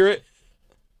also accurate?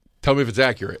 Tell me if it's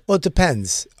accurate. Well, it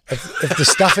depends. If the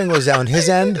stuffing was on his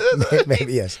end,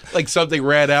 maybe yes. Like something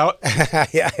ran out?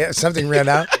 yeah, something ran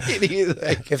out.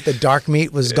 If the dark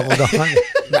meat was going on.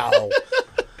 No.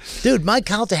 Dude, Mike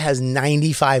Calta has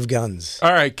 95 guns.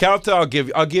 All right, Calta, I'll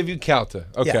give you Calta.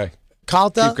 Okay. Yeah.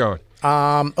 Calta. Keep going.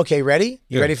 Okay, ready?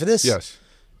 You ready for this? Yes.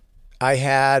 I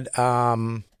had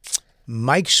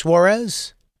Mike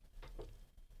Suarez.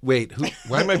 Wait,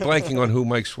 why am I blanking on who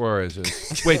Mike Suarez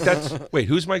is? Wait,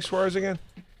 who's Mike Suarez again?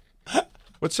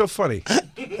 What's so funny?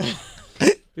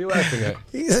 are you laughing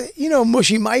at? You know,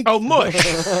 Mushy Mike. Oh, Mush.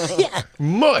 Yeah.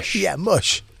 Mush. Yeah,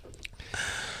 Mush.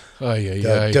 Oh,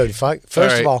 yeah. Dude,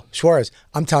 first of all, Suarez,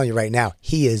 I'm telling you right now,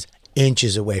 he is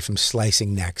inches away from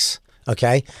slicing necks.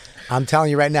 Okay? I'm telling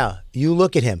you right now, you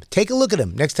look at him. Take a look at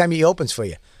him next time he opens for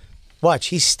you. Watch,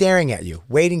 he's staring at you,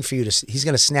 waiting for you to. He's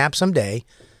going to snap someday,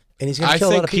 and he's going to kill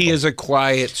a lot of people. I think he is a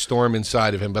quiet storm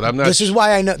inside of him, but I'm not. This is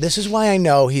why I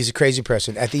know he's a crazy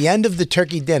person. At the end of the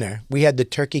turkey dinner, we had the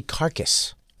turkey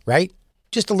carcass, right?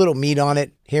 Just a little meat on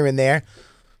it here and there.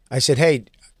 I said, hey,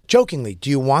 jokingly, do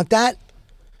you want that?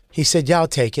 He said, yeah, I'll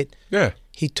take it. Yeah.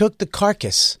 He took the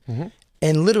carcass,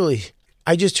 and literally,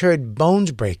 I just heard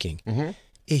bones breaking.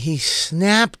 He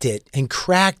snapped it and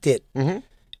cracked it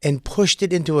and pushed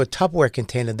it into a Tupperware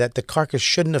container that the carcass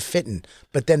shouldn't have fit in,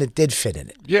 but then it did fit in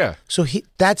it. Yeah. So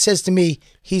that says to me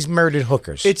he's murdered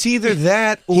hookers. It's either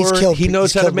that or he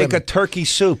knows how to make a turkey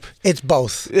soup. It's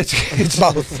both. It's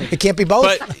both. It can't be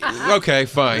both. But okay,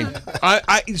 fine.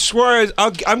 I Suarez,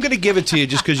 I'm going to give it to you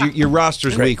just because your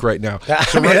roster's weak right now.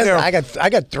 So I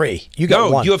got three. You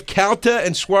got one. You have Calta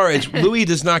and Suarez. Louis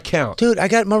does not count. Dude, I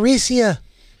got Mauricia.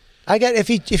 I got if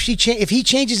he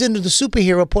changes into the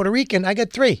superhero Puerto Rican, I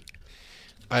got three.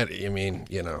 I mean,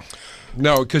 you know,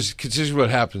 no, because here's what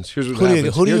happens. Here's what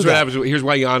happens. Here's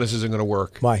why Giannis isn't going to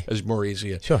work. Why? As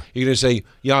Mauricia. Sure. You're going to say,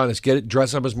 Giannis,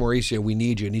 dress up as Mauricia. We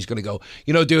need you. And he's going to go,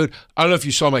 dude, I don't know if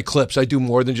you saw my clips. I do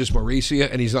more than just Mauricia.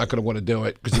 And he's not going to want to do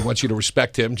it because he wants you to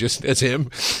respect him just as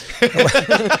him.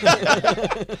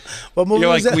 What movie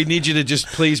You're was like, that? we need you to just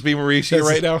please be Mauricia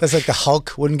right now. That's like the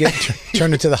Hulk wouldn't get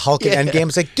turned into the Hulk at Endgame.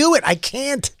 It's like, do it. I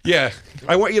can't. Yeah.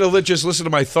 I want you to just listen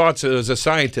to my thoughts as a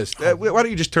scientist. Why don't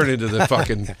you just turn into the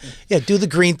fucking... Yeah, do the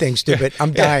green thing, stupid.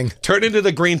 I'm dying. Turn into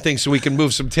the green thing so we can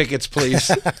move some tickets,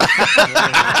 please.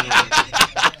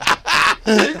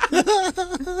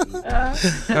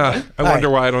 I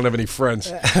wonder why I don't have any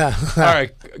friends. All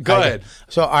right, go ahead.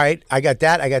 So, all right, I got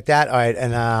that. All right,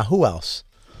 and who else?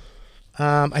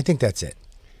 I think that's it.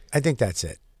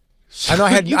 I know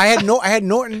I had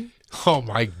Norton. Oh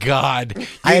my God!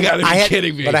 You got to be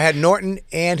kidding me! But I had Norton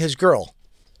and his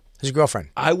girlfriend.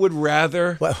 I would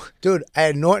rather. Well, dude, I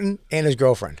had Norton and his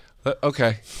girlfriend.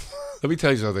 Okay, let me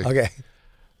tell you something. Okay,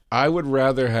 I would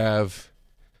rather have.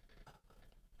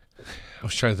 I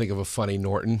was trying to think of a funny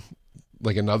Norton,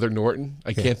 like another Norton.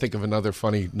 I can't think of another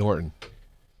funny Norton.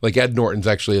 Like Ed Norton's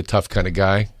actually a tough kind of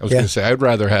guy. I was going to say I'd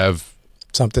rather have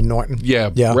something Norton. Yeah.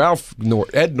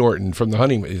 Ed Norton from the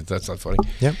Honeymoon. That's not funny.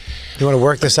 Yep. You want to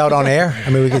work this out on air? I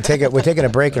mean, we can take it. We're taking a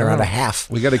break in around a half.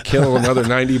 We got to kill another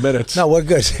 90 minutes. No, we're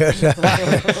good.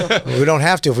 We don't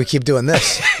have to if we keep doing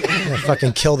this.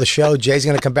 Fucking kill the show. Jay's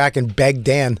going to come back and beg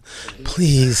Dan,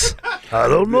 please. I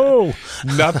don't know.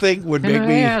 Nothing would make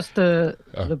me. I asked the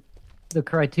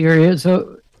criteria.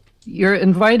 So you're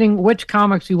inviting which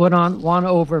comics you would want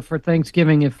over for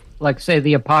Thanksgiving if, like, say,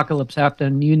 the apocalypse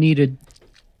happened and you needed.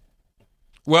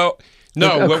 Well,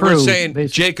 no, what we're saying,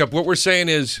 basically. Jacob, what we're saying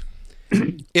is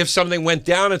if something went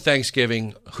down at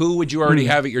Thanksgiving, who would you already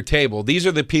have at your table? These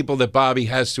are the people that Bobby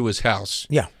has to his house.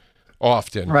 Yeah.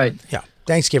 Often. Right. Yeah.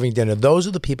 Thanksgiving dinner. Those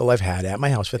are the people I've had at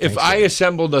my house for Thanksgiving. If I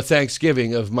assembled a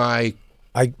Thanksgiving of my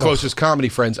closest comedy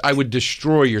friends, I would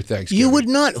destroy your Thanksgiving. You would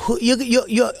not.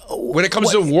 When it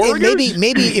comes to Warriors?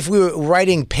 Maybe if we were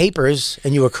writing papers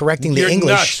and you were correcting the You're English.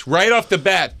 Nuts. Right off the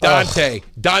bat,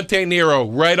 Dante Nero,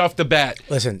 right off the bat.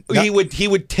 Listen. He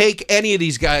would take any of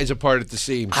these guys apart at the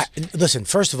seams. Listen,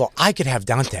 first of all, I could have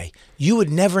Dante. You would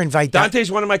never invite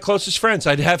Dante's one of my closest friends.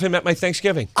 I'd have him at my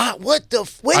Thanksgiving. What the?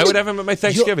 I would have him at my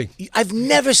Thanksgiving. I've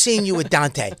never seen you with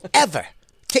Dante, ever.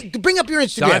 Bring up your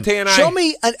Instagram. Dante and Show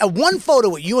me one photo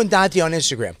with you and Dante on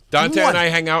Instagram. Dante and I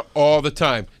hang out all the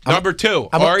time. Number two,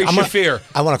 Ari Shaffir.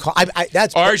 I want to call.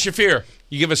 That's Ari Shaffir.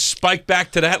 You give a spike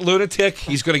back to that lunatic,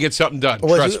 he's going to get something done.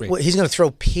 Trust me. He's going to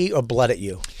throw pee or blood at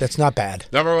you. That's not bad.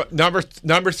 Number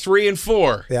 3 and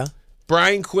 4. Yeah.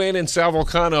 Brian Quinn and Sal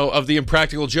Volcano of the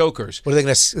Impractical Jokers. What are they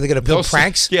going to? They're going to build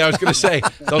pranks? Yeah, I was going to say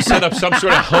they'll set up some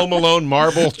sort of Home Alone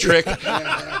marble trick.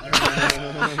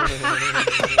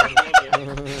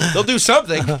 They'll do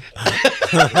something.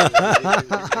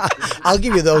 I'll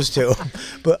give you those two,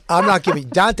 but I'm not giving.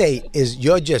 Dante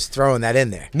you're just throwing that in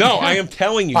there. No, I am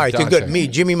telling you. All right, Dante. good. Me,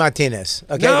 Jimmy Martinez.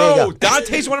 Okay, no, there you go.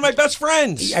 Dante's one of my best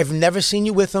friends. I've never seen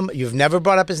you with him. You've never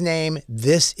brought up his name.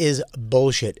 This is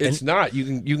bullshit. It's not.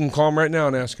 You can call him right now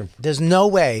and ask him. There's no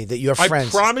way that you're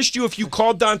friends. I promised you, if you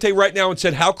called Dante right now and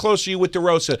said, "How close are you with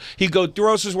DeRosa?" He'd go,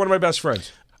 "DeRosa's one of my best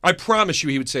friends." I promise you,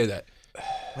 he would say that.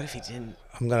 What if he didn't?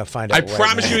 I'm going to find out. I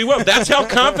promise you he will. That's how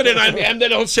confident I am that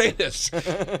he'll say this.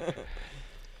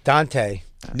 Dante.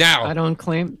 Now. I don't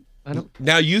claim.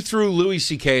 Now, you threw Louis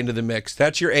C.K. into the mix.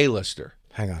 That's your A-lister.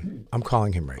 Hang on. I'm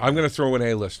calling him right now. I'm going to throw an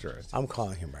A-lister in. I'm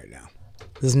calling him right now.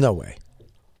 There's no way.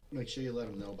 Make sure you let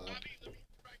him know, Bob.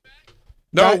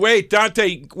 No, wait,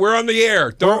 Dante, we're on the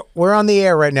air. We're on the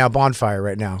air right now, Bonfire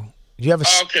right now. Do you have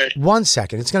okay. 1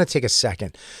 second? It's going to take a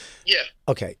second. Yeah.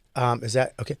 Okay. Is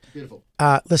that okay? Beautiful.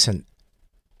 Listen,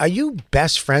 are you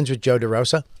best friends with Joe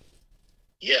DeRosa?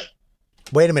 Yeah.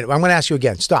 Wait a minute. I'm going to ask you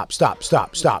again. Stop.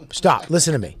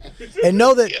 Listen to me. And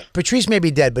know that Patrice may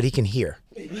be dead, but he can hear.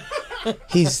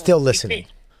 He's still listening.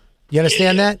 You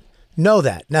understand that? Know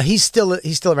that. Now, he's still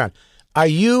around. Are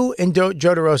you and Joe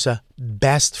DeRosa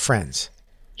best friends?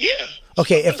 Yeah.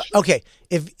 Okay,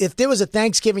 if there was a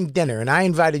Thanksgiving dinner and I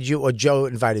invited you or Joe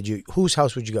invited you, whose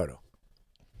house would you go to?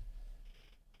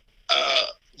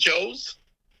 Joe's.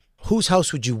 Whose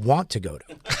house would you want to go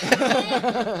to?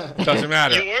 Doesn't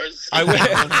matter. Yours.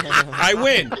 I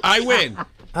win.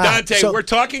 Dante, we're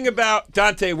talking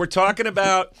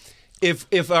about if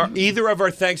either of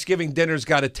our Thanksgiving dinners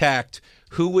got attacked,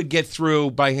 who would get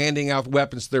through by handing out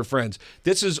weapons to their friends.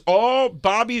 This is all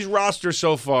Bobby's roster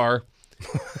so far.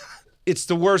 It's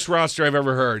the worst roster I've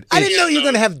ever heard. I didn't know you were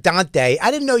going to have Dante. I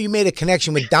didn't know you made a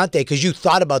connection with Dante because you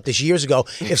thought about this years ago.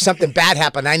 If something bad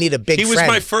happened, I need a big friend. He was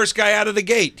my first guy out of the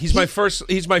gate. He's my first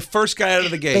guy out of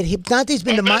the gate. But Dante's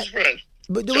been my best friend.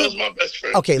 Joe's my best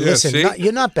friend. Okay, listen,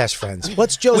 you're not best friends.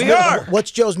 What's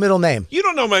Joe's middle name? You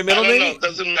don't know my middle name? No,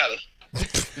 doesn't matter.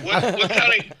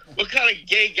 What kind of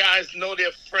gay guys know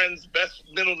their friend's best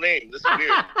middle name? This is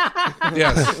weird.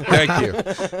 Yes, thank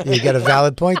you. You got a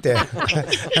valid point there.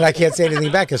 And I can't say anything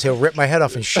back because he'll rip my head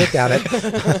off and shit down it.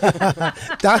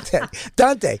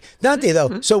 Dante,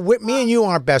 though. So me and you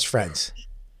aren't best friends.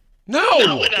 No,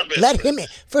 we're not best Let friends. him.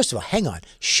 First of all, hang on.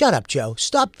 Shut up, Joe.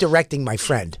 Stop directing my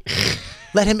friend.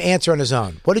 Let him answer on his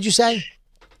own. What did you say?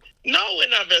 No, we're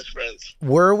not best friends.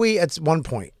 Were we at one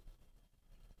point?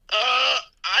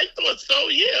 I thought so,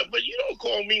 yeah, but you don't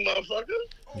call me motherfucker.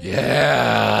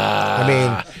 Yeah. I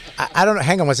mean, I don't know.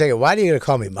 Hang on one second. Why do you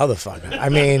call me motherfucker? I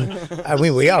mean,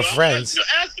 we are friends. You're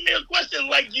asking me a question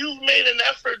like you've made an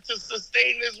effort to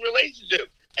sustain this relationship,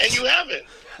 and you haven't.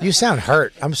 You sound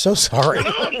hurt. I'm so sorry.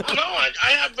 No, I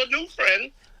have a new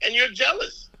friend, and you're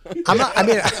jealous. I'm not. I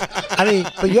mean,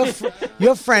 but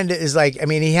your friend is like. I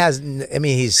mean,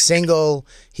 he's single.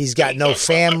 He's got no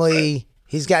family.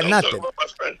 He's got nothing.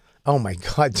 Oh my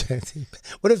God!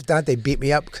 What if Dante beat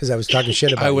me up because I was talking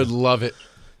shit about? I would love it.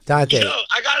 Dante. Yo,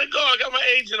 I gotta go. I got my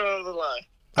agent on the line.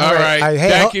 All right.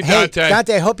 Thank you, Dante. Hey,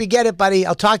 Dante, I hope you get it, buddy.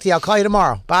 I'll talk to you. I'll call you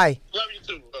tomorrow. Bye. Love you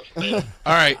too, bro.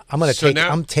 All right.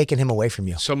 I'm taking him away from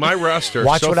you. So my roster.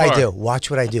 Watch what I do. Watch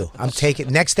what I do. I'm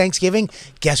taking next Thanksgiving.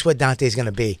 Guess what Dante's going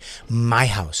to be? My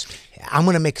house. I'm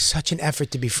going to make such an effort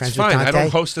to be friends with Dante. I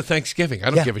don't host a Thanksgiving. I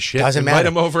don't give a shit. Doesn't Invite matter.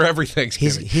 him over every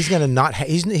Thanksgiving. He's going to not.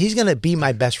 He's going to be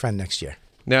my best friend next year.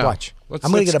 Now, watch.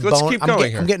 I'm going to get a bone.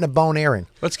 I'm getting a bone airing.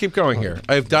 Let's keep going here.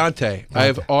 I have Dante. I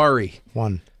have Ari.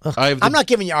 One. I'm not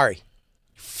giving you Ari.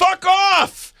 Fuck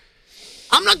off!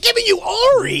 I'm not giving you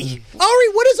Ari. Ari,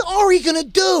 what is Ari going to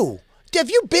do? Have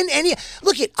you been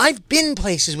I've been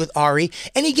places with Ari,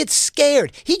 and he gets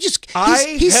scared. He's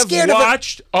scared of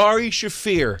watched Ari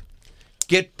Shafir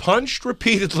get punched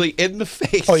repeatedly in the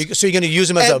face. Oh, so you're going to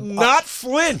use him as not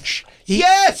flinch?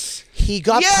 Yes! He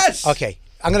got... Yes! Okay.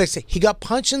 I'm going to say he got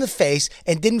punched in the face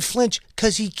and didn't flinch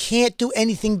because he can't do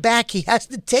anything back. He has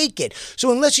to take it.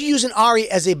 So unless you use an Ari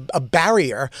as a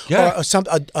barrier or some,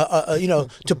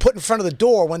 to put in front of the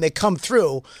door when they come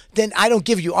through, then I don't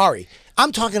give you Ari.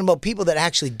 I'm talking about people that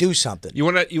actually do something. You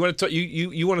want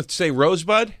to say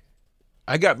Rosebud?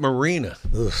 I got Marina.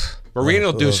 Oof. Marina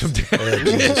will do some damage.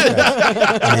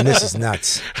 I mean, this is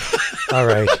nuts. All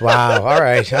right. Wow. All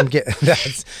right. I'm getting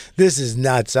that. This is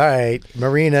nuts. All right.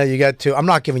 Marina, you got two. I'm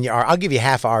not giving you Ari. I'll give you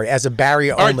half Ari as a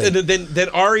barrier only. All right, then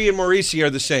Ari and Mauricio are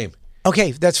the same.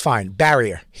 Okay, that's fine.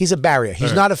 Barrier. He's a barrier.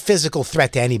 He's not a physical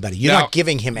threat to anybody. You're not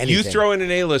giving him anything. You throw in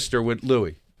an A-lister with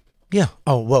Louis. Yeah.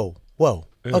 Oh, whoa.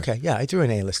 Yeah. Okay. Yeah, I threw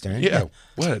an A-lister in. Yeah.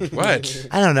 What?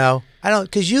 I don't know.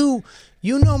 Because you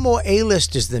know more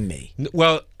A-listers than me.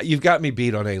 Well, you've got me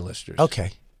beat on A-listers.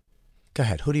 Okay. Go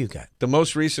ahead. Who do you got? The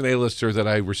most recent A-lister that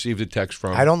I received a text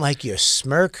from. I don't like your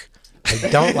smirk. I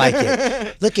don't like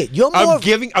it. Look at you're more.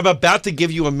 I'm about to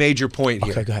give you a major point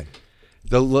here. Okay, go ahead.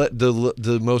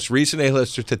 The most recent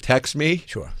A-lister to text me,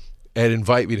 sure, and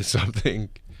invite me to something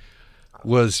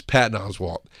was Patton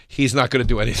Oswalt. He's not going to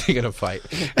do anything in a fight.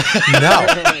 No.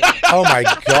 Oh my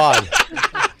God.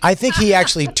 I think he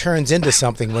actually turns into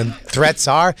something when threats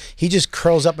are. He just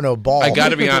curls up into a ball. I got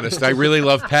to be honest. I really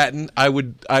love Patton. I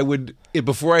would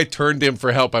before I turned to him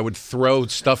for help, I would throw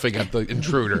stuffing at the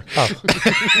intruder.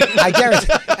 I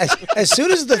guarantee, as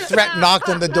soon as the threat knocked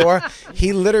on the door,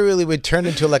 he literally would turn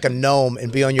into like a gnome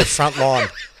and be on your front lawn.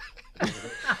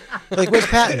 Like, where's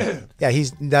Patton? Yeah,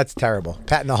 that's terrible.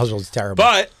 Patton Oswalt's terrible.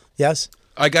 But yes,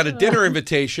 I got a dinner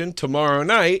invitation tomorrow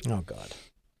night. Oh God.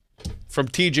 From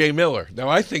TJ Miller. Now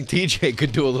I think TJ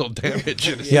could do a little damage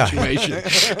in a situation.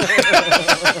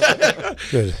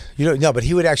 Good. You don't know, but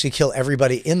he would actually kill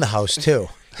everybody in the house too.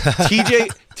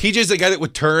 TJ's the guy that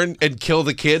would turn and kill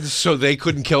the kids so they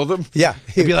couldn't kill them. Yeah,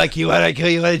 he'd be like, "You want to kill?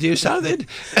 You want to do something?"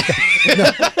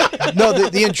 No,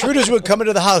 the intruders would come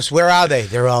into the house. Where are they?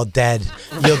 They're all dead.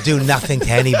 You'll do nothing to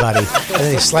anybody. And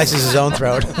then he slices his own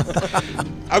throat.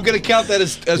 I'm going to count that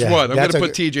as one. I'm going to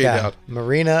put TJ down.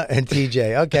 Marina and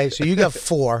TJ. Okay, so you got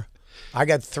 4. I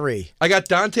got 3. I got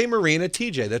Dante, Marina,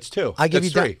 TJ. That's 2. I give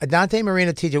That's you 3. Dante,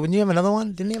 Marina, TJ. Wouldn't you have another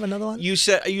one? Didn't you have another one? You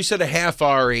said a half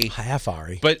Ari. Half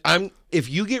Ari. But if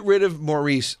you get rid of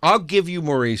Maurice, I'll give you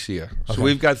Mauricia. So Okay.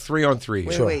 we've got 3 on 3.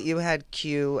 Wait, you had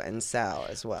Q and Sal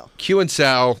as well. Q and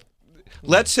Sal.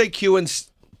 Let's say Q and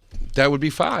that would be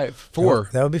 5. 4.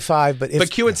 That would be 5. But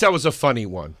Q and Sal was a funny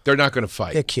one. They're not going to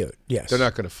fight. They're cute. Yes, they're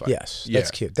not going to fight. Yes, Yeah, that's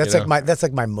cute. That's you like know?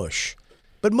 my mush.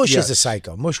 But Mush Yes. is a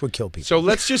psycho. Mush would kill people. So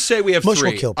let's just say we have Mush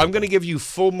 3. will kill I'm going to give you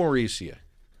full Mauricia.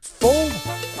 Full.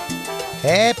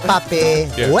 Hey, puppy.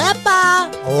 Yeah.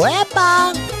 Wepa.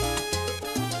 Wepa.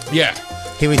 Yeah.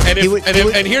 He would. And, he would,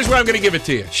 and here's where I'm going to give it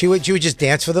to you. She would just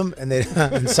dance for them and then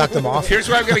and suck them off. Here's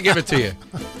where I'm going to give it to you.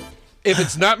 If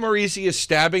it's not Mauricia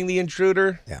stabbing the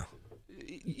intruder, yeah,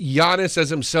 Giannis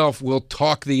as himself will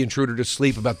talk the intruder to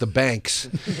sleep about the banks.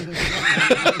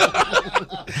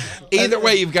 Either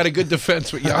way, you've got a good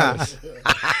defense with Giannis.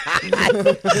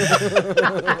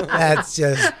 That's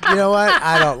just, you know what?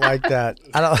 I don't like that.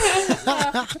 I don't.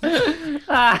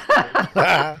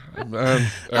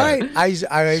 All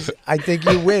right, I think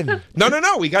you win.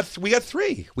 No. We got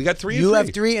 3. We got 3. You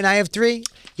have 3 and I have 3.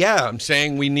 Yeah, I'm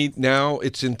saying we need now.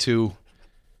 It's into.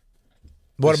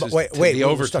 What about wait? The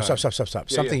overtime. Stop. Yeah,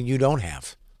 Something you don't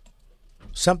have.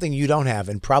 Something you don't have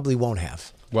and probably won't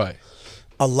have. What?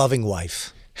 A loving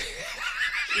wife.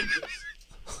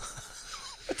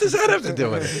 What does that have to do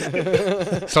with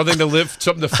it? Something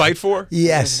to fight for?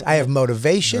 Yes, I have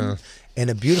motivation and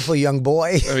a beautiful young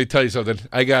boy. Let me tell you something.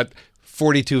 I got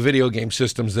 42 video game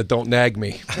systems that don't nag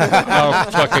me.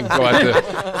 I'll fucking go out there.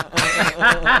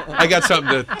 I got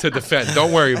something to defend.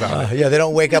 Don't worry about it. Yeah, they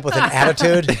don't wake up with an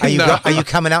attitude. Are you No. are you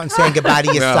coming out and saying goodbye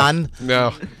to your son?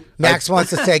 No. Max wants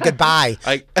to say goodbye.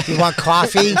 You want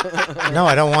coffee? No,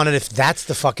 I don't want it if that's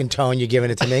the fucking tone you're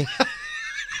giving it to me.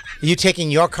 Are you taking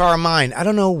your car or mine? I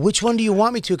don't know. Which one do you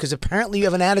want me to? Because apparently you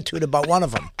have an attitude about one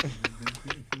of them.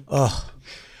 Oh,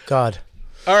 God.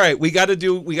 All right, we got to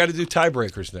do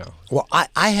tiebreakers now. Well,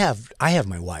 I have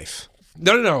my wife.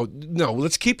 No.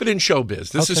 Let's keep it in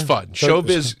showbiz. This is Okay. fun.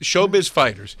 Showbiz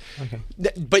fighters. Okay.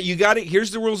 But you got it.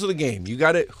 Here's the rules of the game. You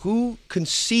got it. Who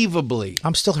conceivably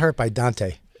I'm still hurt by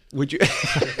Dante. would you?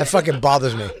 That fucking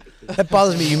bothers me. That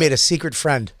bothers me. You made a secret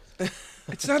friend.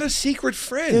 It's not a secret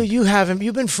friend. Dude, you haven't.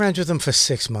 You've been friends with him for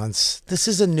 6 months. This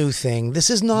is a new thing. This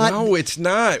is not. No, it's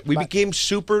not. We became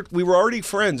super. We were already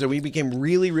friends, and we became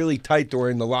really, really tight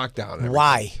during the lockdown. and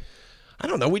Why? I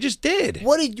don't know. We just did.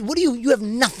 What do you? You have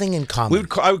nothing in common.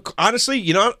 Honestly,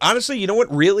 you know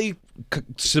what really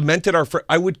cemented our.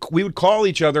 We would call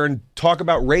each other and talk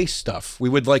about race stuff. We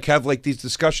would have these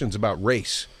discussions about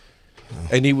race,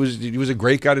 and he was a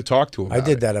great guy to talk to about. I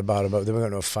did that about. They were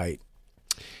going to a fight.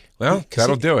 Well,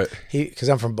 that'll do it. Because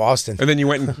I'm from Boston. And then you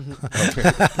went and.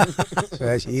 So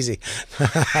that's easy.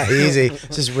 Easy.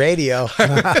 This is radio.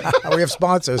 We have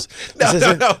sponsors. This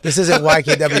isn't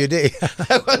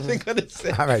YKWd. I wasn't going to say.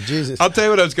 All right, Jesus. I'll tell you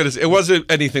what I was going to say. It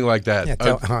wasn't anything like that.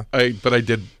 Yeah, but I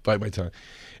did bite my tongue.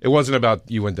 It wasn't about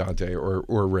you and Dante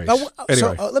or race.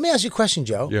 Anyway. So let me ask you a question,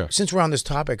 Joe. Yeah. Since we're on this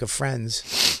topic of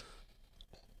friends.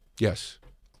 Yes.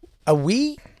 Are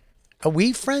we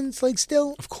friends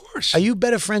still? Of course. Are you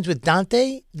better friends with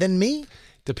Dante than me?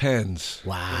 Depends.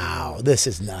 Wow, this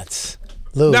is nuts.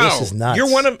 Lou, No, this is nuts. you're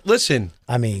one of. Listen,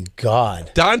 I mean,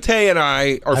 God. Dante and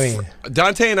I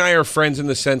are friends in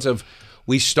the sense of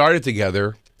we started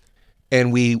together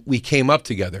and we came up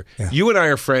together. Yeah. You and I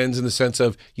are friends in the sense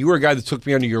of you were a guy that took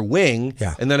me under your wing,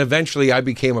 and then eventually I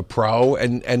became a pro,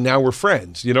 and now we're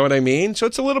friends. You know what I mean? So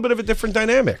it's a little bit of a different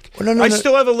dynamic. Well, no. I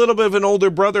still have a little bit of an older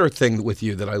brother thing with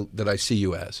you that I see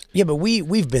you as. Yeah, but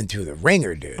we've been through the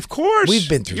ringer, dude. Of course, we've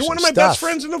been through. You're one of some my best stuff.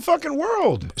 friends in the fucking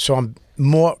world. So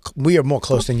we are more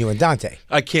close than you and Dante.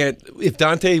 I can't. If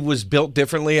Dante was built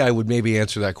differently, I would maybe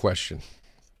answer that question.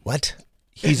 What?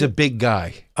 He's a big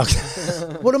guy. Okay.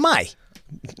 What am I?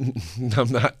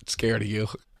 I'm not scared of you.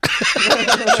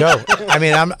 Joe, I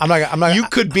mean, I'm not. You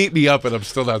could beat me up, and I'm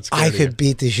still not scared. I of you. could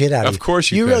beat the shit out of you. Of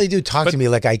course you could. You really do talk to me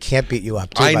like I can't beat you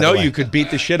up. Too, I by know the way. you could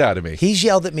beat the shit out of me. He's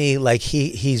yelled at me like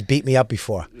he's beat me up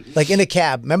before, like in a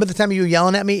cab. Remember the time you were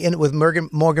yelling at me with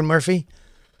Morgan Murphy,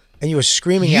 and you were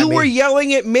screaming at me. You were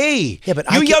yelling at me. Yeah,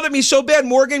 but you yelled at me so bad.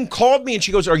 Morgan called me and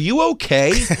she goes, "Are you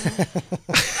okay?"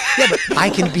 Yeah, but I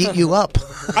can beat you up.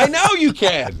 I know you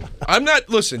can. I'm not.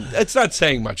 Listen, it's not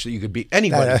saying much that you could beat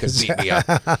anybody. Could beat me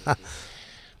up.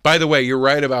 By the way, you're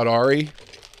right about Ari.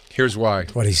 Here's why.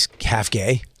 What, he's half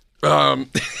gay? I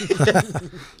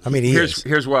mean,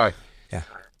 here's why.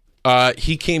 Yeah.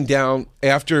 He came down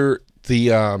after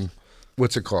the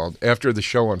what's it called? After the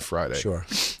show on Friday. Sure.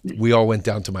 We all went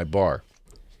down to my bar,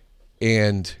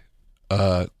 and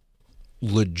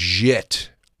legit.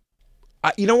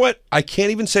 You know what? I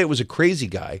can't even say it was a crazy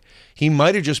guy. He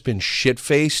might have just been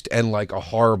shit-faced and like a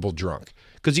horrible drunk,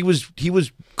 because he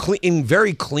was clean,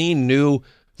 very clean, new,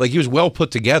 like he was well put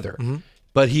together,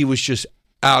 but he was just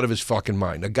out of his fucking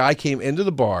mind. A guy came into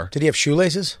the bar. Did he have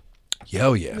shoelaces?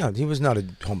 Oh yeah. No, he was not a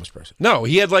homeless person. No,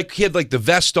 he had like the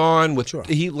vest on with Sure.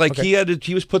 he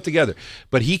was put together.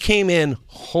 But he came in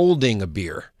holding a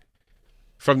beer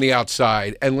from the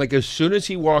outside, and like as soon as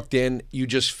he walked in, you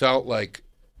just felt like,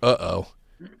 uh-oh.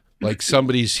 Like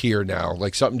somebody's here now.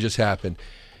 Like something just happened.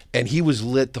 And he was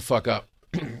lit the fuck up.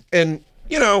 And,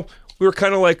 you know, we were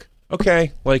kind of like,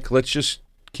 okay, like let's just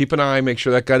keep an eye, make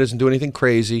sure that guy doesn't do anything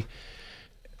crazy.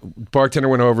 Bartender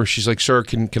went over. She's like, "Sir,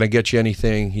 can I get you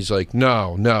anything?" He's like,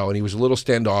 no. And he was a little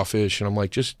standoffish. And I'm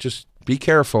like, just be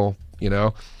careful, you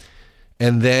know?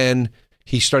 And then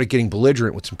he started getting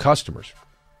belligerent with some customers.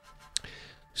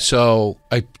 So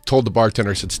I told the bartender,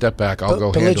 I said, "Step back, I'll go handle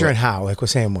it." Belligerent how? Like we're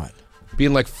saying what?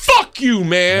 Being like, "Fuck you,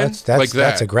 man." That's like that.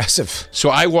 That's aggressive. So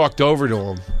I walked over to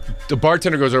him. The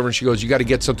bartender goes over and she goes, "You got to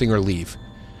get something or leave."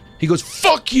 He goes,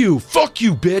 fuck you,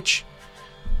 bitch."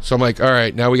 So I'm like, all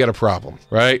right, now we got a problem,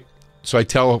 right? So I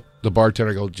tell the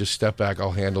bartender, I go, "Just step back,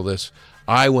 I'll handle this."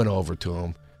 I went over to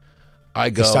him. I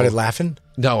go. He started laughing?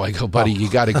 No, I go, "Buddy, you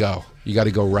got to go. You got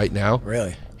to go right now."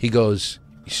 Really? He goes,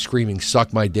 he's screaming,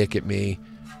 "Suck my dick" at me.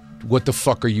 "What the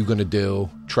fuck are you going to do?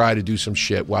 Try to do some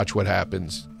shit. Watch what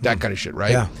happens." That kind of shit,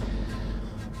 right? Yeah.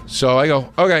 So I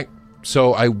go, okay.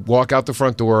 So I walk out the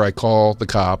front door. I call the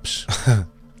cops.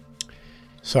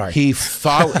 Sorry. He's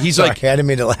Sorry, like, I didn't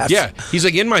mean to laugh. Yeah. He's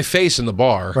like in my face in the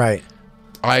bar. Right.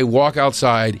 I walk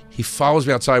outside. He follows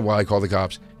me outside while I call the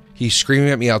cops. He's screaming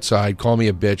at me outside, call me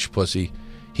a bitch, pussy.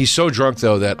 He's so drunk,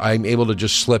 though, that I'm able to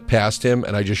just slip past him,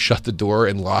 and I just shut the door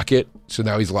and lock it. So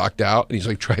now he's locked out, and he's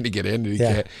like trying to get in, and he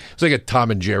can't. It's like a Tom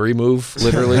and Jerry move,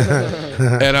 literally.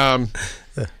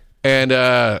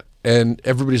 And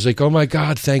everybody's like, "Oh my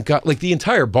God, thank God!" Like the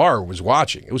entire bar was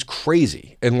watching. It was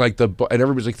crazy, and like and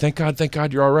everybody's like, "Thank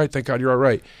God, you're all right. Thank God, you're all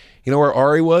right." You know where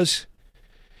Ari was?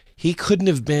 He couldn't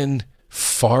have been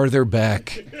farther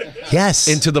back. Yes.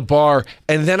 Into the bar,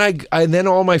 and then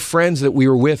all my friends that we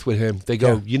were with him, they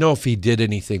go, "You know, if he did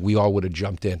anything, we all would have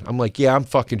jumped in." I'm like, "Yeah, I'm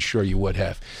fucking sure you would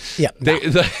have." Yeah,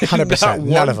 100%.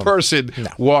 Not one person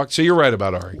walked. So you're right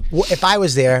about Ari. If I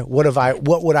was there,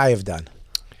 what would I have done?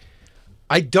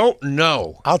 I don't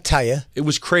know. I'll tell you. It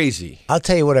was crazy. I'll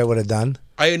tell you what I would have done.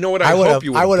 I know what I hope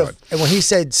you would have done. And when he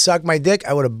said, "Suck my dick,"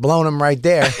 I would have blown him right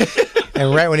there.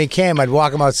 And right when he came, I'd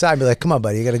walk him outside and be like, "Come on,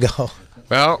 buddy, you got to go."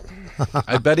 Well,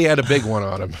 I bet he had a big one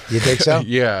on him. You think so?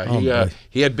 Yeah.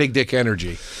 He had big dick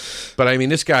energy. But I mean,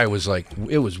 this guy was like,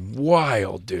 it was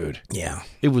wild, dude. Yeah.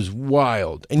 It was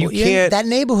wild. And you can't. That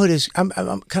neighborhood is,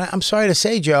 I'm sorry to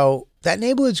say, Joe, that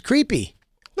neighborhood's creepy.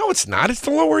 No, it's not. It's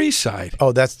the Lower East Side.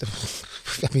 Oh,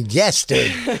 I mean, yes, dude.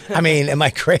 I mean, am I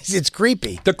crazy? It's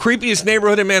creepy. The creepiest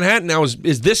neighborhood in Manhattan now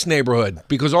is this neighborhood,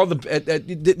 because all the.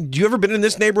 Do you ever been in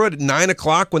this neighborhood at 9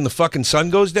 o'clock when the fucking sun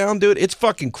goes down, dude? It's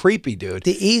fucking creepy, dude.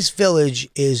 The East Village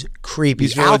is creepy.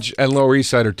 East Village and Lower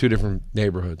East Side are two different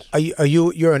neighborhoods.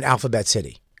 You're in Alphabet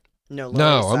City? No,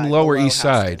 I'm Lower East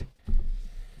Side.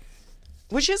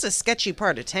 Which is a sketchy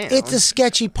part of town. It's a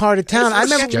sketchy part of town. I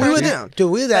remember we were there.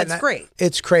 Dude, we were there. That's great.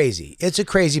 It's crazy. It's a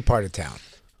crazy part of town.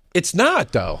 It's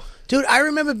not, though. Dude, I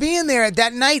remember being there at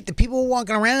that night. The people were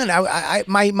walking around.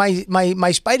 My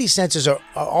spidey senses are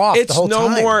off the whole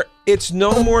time. It's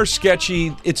no more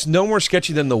sketchy. It's no more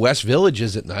sketchy than the West Village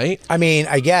is at night. I mean,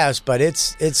 I guess, but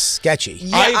it's sketchy.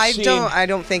 Yeah, I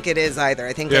don't think it is either.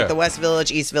 I think like the West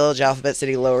Village, East Village, Alphabet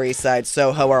City, Lower East Side,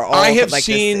 Soho are all. I have like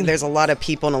seen. There's a lot of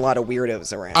people and a lot of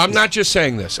weirdos around. I'm not just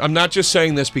saying this. I'm not just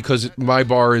saying this because my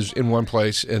bar is in one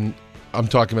place and I'm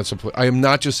talking about some. I am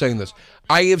not just saying this.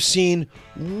 I have seen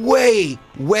way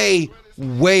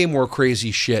way more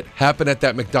crazy shit happen at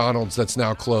that McDonald's that's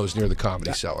now closed near the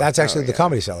Comedy Cellar. That's actually the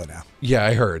Comedy Cellar now. Yeah,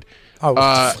 I heard. Oh,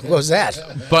 what was that?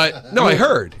 But no, I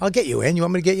heard. I'll get you in. You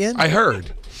want me to get you in? I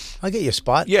heard. I'll get you a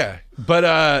spot. Yeah, but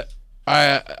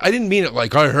I didn't mean it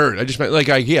like I heard. I just meant like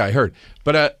I heard.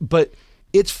 But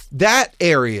it's that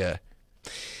area.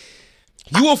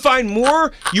 You will find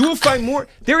more.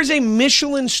 There is a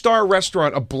Michelin star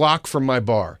restaurant a block from my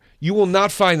bar. You will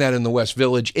not find that in the West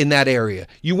Village in that area.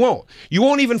 You won't. You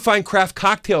won't even find craft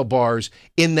cocktail bars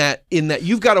in that.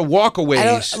 You've got to walk a ways.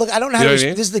 I don't know how this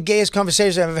is the gayest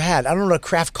conversation I've ever had. I don't know what a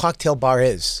craft cocktail bar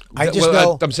is.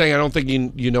 I'm saying I don't think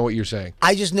you know what you're saying.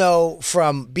 I just know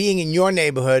from being in your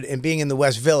neighborhood and being in the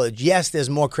West Village, yes, there's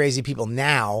more crazy people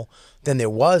now than there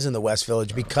was in the West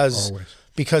Village because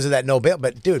of that no bail.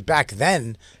 But dude, back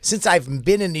then, since I've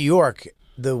been in New York,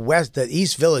 the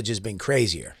East Village has been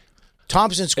crazier.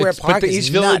 Thompson Square Park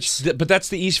is nuts. But that's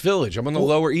the East Village. I'm on the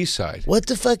Lower East Side. What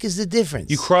the fuck is the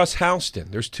difference? You cross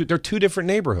Houston. They're two different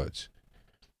neighborhoods.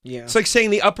 Yeah. It's like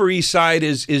saying the Upper East Side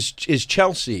is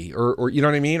Chelsea or you know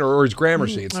what I mean, or is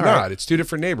Gramercy. It's not. Right. It's two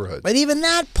different neighborhoods. But even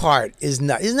that part is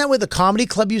not. Isn't that where the comedy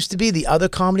club used to be? The other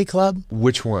comedy club?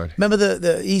 Which one? Remember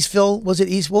the Eastville? Was it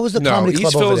East? What was the comedy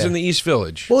club over there? No, Eastville is in the East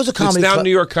Village. What was the comedy club? It's now New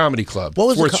York Comedy Club. What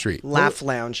was 4th Street? Laugh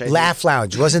Lounge. Laugh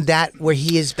Lounge. Wasn't that where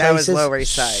he is? That was Lower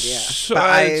East Side.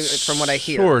 Yeah. From what I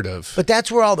hear, sort of. But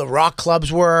that's where all the rock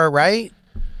clubs were, right?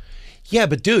 Yeah,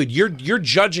 but dude, you're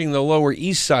judging the Lower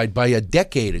East Side by a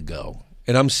decade ago.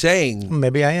 And I'm saying...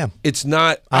 Maybe I am. It's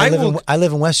not... I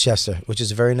live in Westchester, which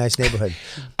is a very nice neighborhood.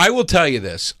 I will tell you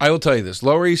this.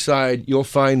 Lower East Side, you'll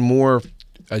find more,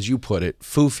 as you put it,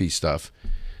 foofy stuff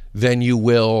than you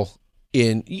will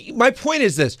in... My point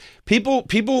is this. People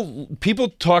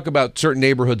talk about certain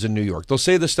neighborhoods in New York. They'll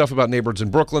say this stuff about neighborhoods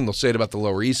in Brooklyn. They'll say it about the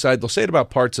Lower East Side. They'll say it about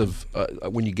parts of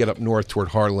when you get up north toward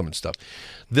Harlem and stuff.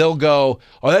 They'll go,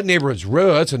 oh, that neighborhood's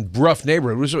rough. That's a rough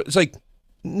neighborhood. It's like...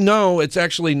 No, it's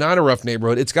actually not a rough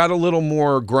neighborhood. It's got a little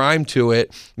more grime to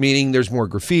it, meaning there's more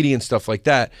graffiti and stuff like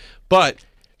that. But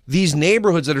these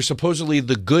neighborhoods that are supposedly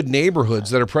the good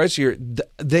neighborhoods that are pricier,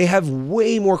 they have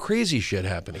way more crazy shit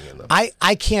happening in them.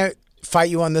 I can't fight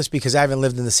you on this because I haven't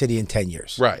lived in the city in 10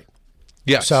 years. Right.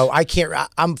 Yeah. So I can't.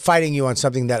 I'm fighting you on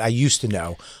something that I used to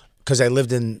know because I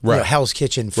lived in Hell's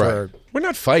Kitchen for. Right. We're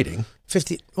not fighting.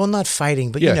 50. Well, not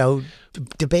fighting, but you know,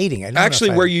 debating. Actually,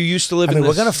 where you used to live.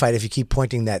 We're going to fight if you keep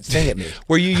pointing that thing at me.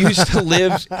 Where you used to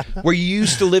live,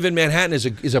 in Manhattan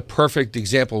is a perfect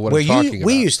example of what I'm talking about.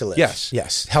 We used to live. Yes.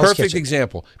 Hell's perfect Kitchen.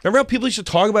 example. Remember how people used to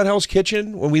talk about Hell's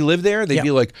Kitchen when we lived there? They'd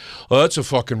be like, "Oh, that's a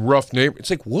fucking rough neighborhood." It's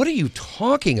like, what are you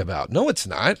talking about? No, it's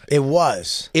not. It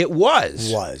was.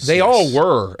 They all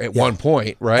were at one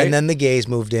point, right? And then the gays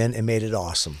moved in and made it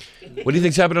awesome. What do you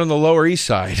think's happening on the Lower East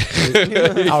Side?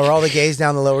 Are all the gays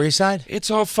down the Lower East Side?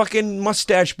 It's all fucking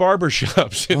mustache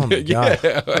barbershops. Oh my God.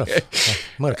 I'm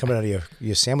going to come out of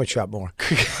your sandwich shop more.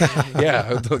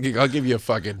 Yeah, I'll give you a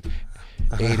fucking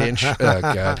 8-inch. Oh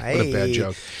God, what a bad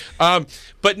joke.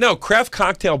 But no, craft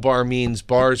cocktail bar means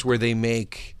bars where they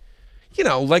make,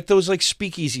 like those like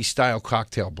speakeasy style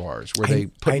cocktail bars where they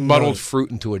put muddled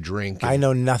fruit into a drink. I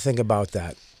know nothing about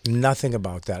that. Nothing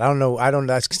about that. I don't know.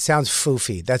 That sounds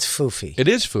foofy. That's foofy. It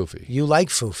is foofy. You like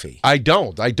foofy. I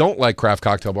don't like craft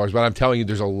cocktail bars, but I'm telling you,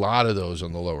 there's a lot of those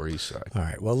on the Lower East Side. All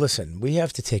right. Well, listen, we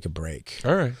have to take a break.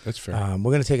 All right. That's fair.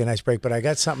 We're going to take a nice break, but I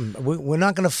got something. We're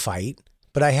not going to fight,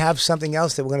 but I have something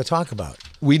else that we're going to talk about.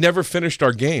 We never finished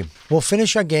our game. We'll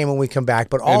finish our game when we come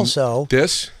back, but also...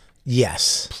 This?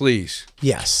 Yes. Please.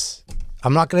 Yes.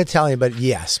 I'm not going to tell you, but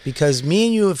yes, because me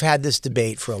and you have had this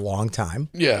debate for a long time.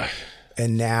 Yeah.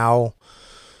 And now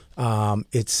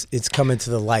it's coming to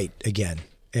the light again,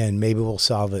 and maybe we'll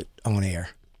solve it on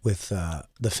air with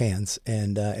the fans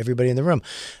and everybody in the room.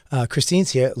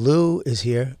 Christine's here. Lou is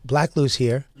here. Black Lou's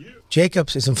here.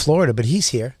 Jacobs is in Florida, but he's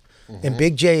here. Mm-hmm. And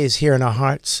Big J is here in our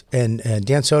hearts. And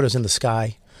Dan Soda's in the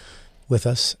sky with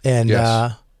us. And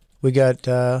we got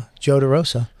Joe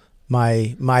DeRosa.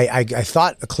 I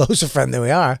thought a closer friend than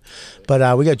we are,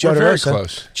 but we got Joe DeRosa. Very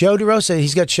close. Joe DeRosa,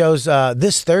 he's got shows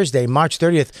this Thursday, March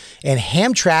 30th, in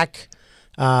Hamtramck,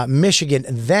 Michigan,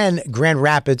 then Grand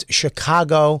Rapids,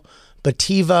 Chicago,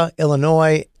 Batavia,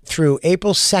 Illinois, through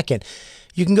April 2nd.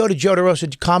 You can go to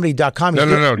JoeDeRosaComedy.com.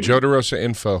 No, Joe DeRosa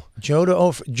Info.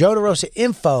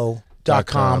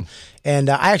 JoeDeRosaInfo.com. And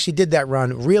I actually did that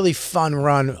run. Really fun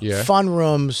run. Yeah. Fun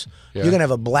rooms. Yeah. You're going to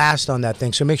have a blast on that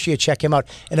thing. So make sure you check him out.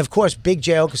 And, of course, Big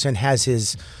J Okerson has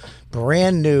his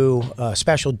brand new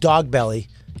special, Dog Belly,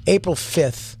 April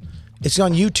 5th. It's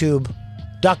on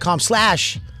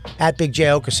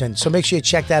YouTube.com/@BigJOkerson. So make sure you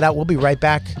check that out. We'll be right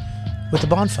back with the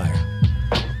bonfire.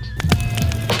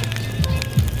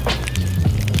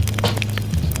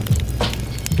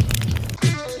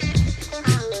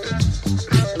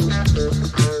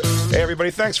 everybody.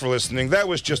 Thanks for listening. That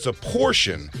was just a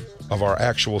portion of our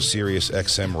actual Sirius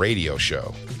XM radio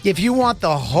show. If you want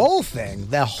the whole thing,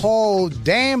 the whole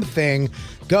damn thing,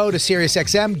 go to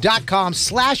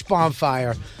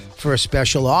SiriusXM.com/bonfire for a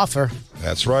special offer.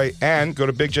 That's right. And go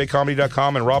to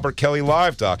BigJComedy.com and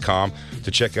RobertKellyLive.com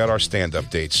to check out our stand-up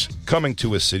dates coming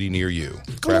to a city near you.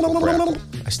 Crackle, crackle.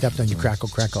 I stepped on you, crackle,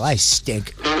 crackle. I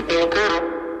stink.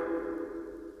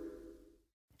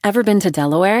 Ever been to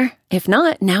Delaware? If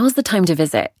not, now's the time to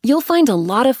visit. You'll find a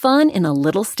lot of fun in a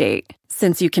little state.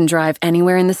 Since you can drive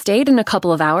anywhere in the state in a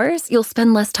couple of hours, you'll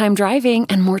spend less time driving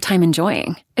and more time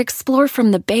enjoying. Explore from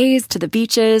the bays to the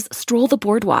beaches, stroll the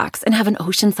boardwalks, and have an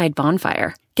oceanside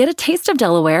bonfire. Get a taste of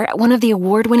Delaware at one of the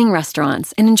award-winning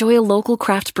restaurants and enjoy a local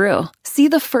craft brew. See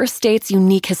the first state's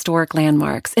unique historic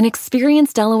landmarks and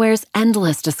experience Delaware's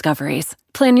endless discoveries.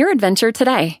 Plan your adventure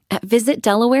today at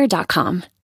visitdelaware.com.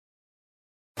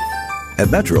 At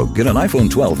Metro, get an iPhone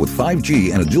 12 with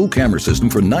 5G and a dual camera system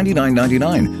for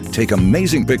 $99.99. Take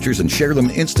amazing pictures and share them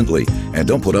instantly. And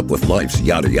don't put up with life's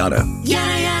yada yada.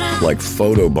 Yada yada. Like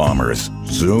photo bombers.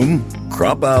 Zoom,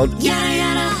 crop out, yada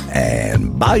yada.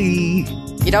 And bye.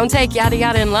 You don't take yada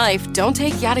yada in life, don't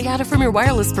take yada yada from your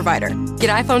wireless provider.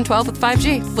 Get iPhone 12 with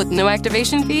 5G with no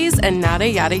activation fees and nada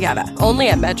yada yada. Only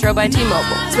at Metro by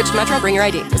T-Mobile. Switch to Metro, bring your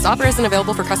ID. This offer isn't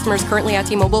available for customers currently at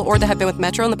T-Mobile or that have been with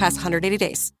Metro in the past 180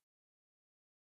 days.